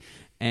listening.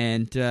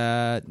 And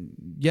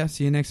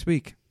see you next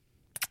week.